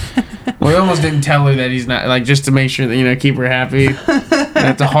her. We almost didn't tell her that he's not, like, just to make sure that, keep her happy.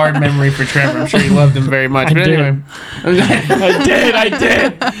 That's a hard memory for Trevor. I'm sure he loved him very much. I But did. anyway, I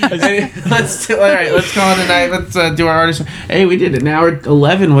did. let's call it a night. Let's do our artist. Hey, we did an hour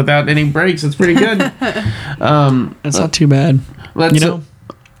 11 without any breaks. That's pretty good. That's not too bad. Let's, You know,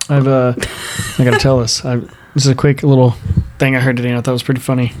 I gotta tell us. This is a quick little thing I heard today and I thought it was pretty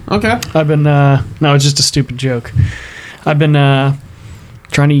funny. okay. I've been, no, it's just a stupid joke. I've been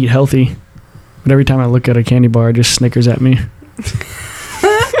trying to eat healthy, but every time I look at a candy bar, it just snickers at me.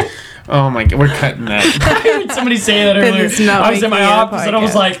 Oh my god, we're cutting that. I heard somebody say that Then earlier. it's not I was in my making it a office and I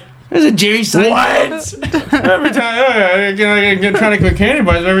was podcast. like, There's a Jerry Seinfeld. what? Every time I trying to quit candy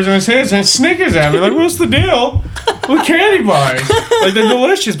bars, every time I say it, Snickers at me. Like, what's the deal with candy bars? Like, they're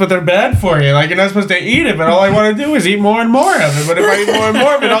delicious, but they're bad for you. Like, you're not supposed to eat it, but all I want to do is eat more and more of it. But if I eat more and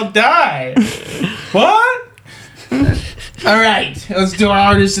more of it, I'll die. What? All right, let's do our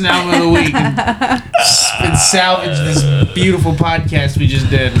artist and album of the week and salvage this beautiful podcast we just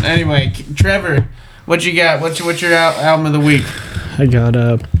did. Anyway, Trevor, what you got? What's your album of the week? I got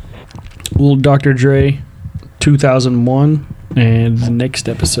little Dr. Dre, 2001, and the next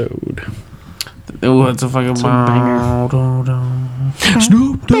episode. Oh, it's a fucking It's a banger.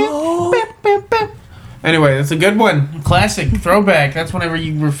 Snoop Dogg. Anyway, that's a good one. Classic throwback. That's whenever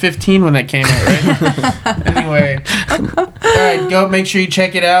you were 15 when that came out, right? Anyway, all right, go make sure you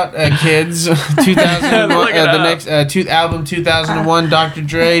check it out, kids. 2001, Look it the up. next album 2001, Dr.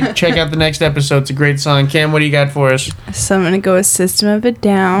 Dre. Check out the next episode. It's a great song. Cam, what do you got for us? So I'm gonna go with System of a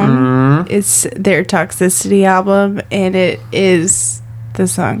Down. It's their Toxicity album, and it is the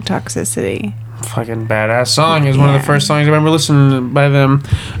song Toxicity. Fucking badass song. It was one of the first songs I remember listening to by them.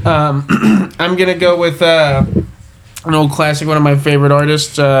 I'm gonna go with an old classic, one of my favorite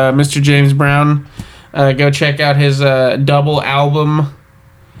artists, Mr. James Brown. Go check out his double album.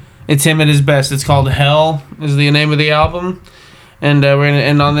 It's him at his best. It's called Hell is the name of the album, and we're gonna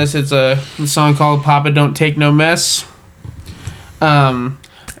end on this. It's a song called Papa Don't Take No Mess.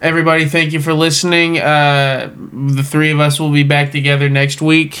 Everybody, thank you for listening. The three of us will be back together next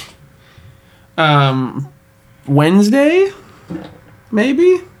week. Wednesday,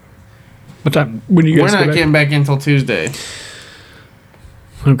 maybe. What time? When you We're guys not get back? getting back until Tuesday,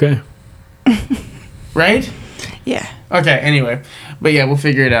 Okay. right? Yeah. Okay, anyway. But yeah, we'll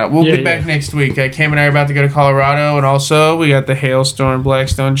figure it out. We'll Yeah, be back yeah. next week. Cam and I are about to go to Colorado, and also we got the Hailstorm,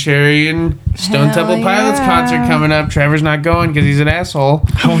 Blackstone Cherry, and Stone Hell Temple Pilots yeah. concert coming up. Trevor's not going because he's an asshole.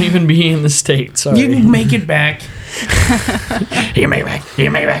 I won't even be in the state. Sorry. You can make it back. You make it back.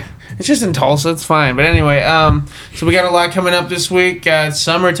 You make it back. It's just in Tulsa. It's fine. But anyway, so we got a lot coming up this week. It's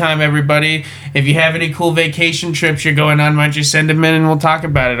summertime, everybody. If you have any cool vacation trips you're going on, why don't you send them in and we'll talk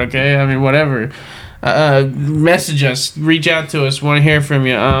about it, okay? I mean, whatever. Message us. Reach out to us. Want to hear from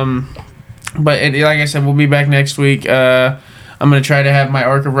you. But like I said, we'll be back next week. I'm going to try to have my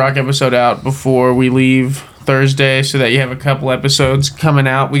Arc of Rock episode out before we leave Thursday so that you have a couple episodes coming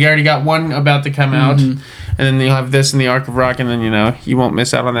out. We already got one about to come out. And then you'll have this in the Arc of Rock, and then, you won't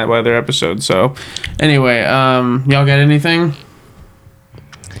miss out on that other episode. So, anyway, y'all got anything?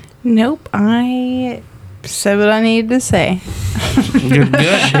 Nope. I said what I needed to say. Good.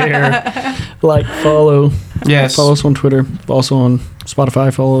 Share, like, follow. Yes. Follow us on Twitter. Also on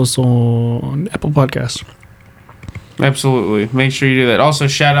Spotify. Follow us on Apple Podcasts. Absolutely. Make sure you do that. Also,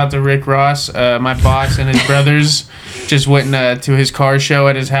 shout out to Rick Ross, my boss, and his brothers. Just went to his car show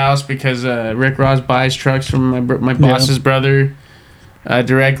at his house because Rick Ross buys trucks from my boss's brother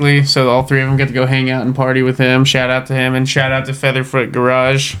directly. So all three of them get to go hang out and party with him. Shout out to him, and shout out to Featherfoot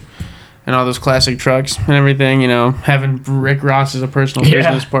Garage and all those classic trucks and everything. Having Rick Ross as a personal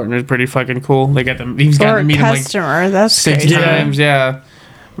business partner is pretty fucking cool. They got them. He's got For to a meet him like customer. That's 6 crazy. times. Yeah.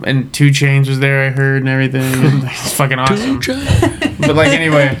 And 2 Chainz was there, I heard, and everything. And it's fucking awesome. But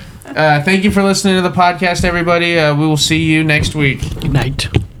anyway, thank you for listening to the podcast, everybody. We will see you next week. Good night.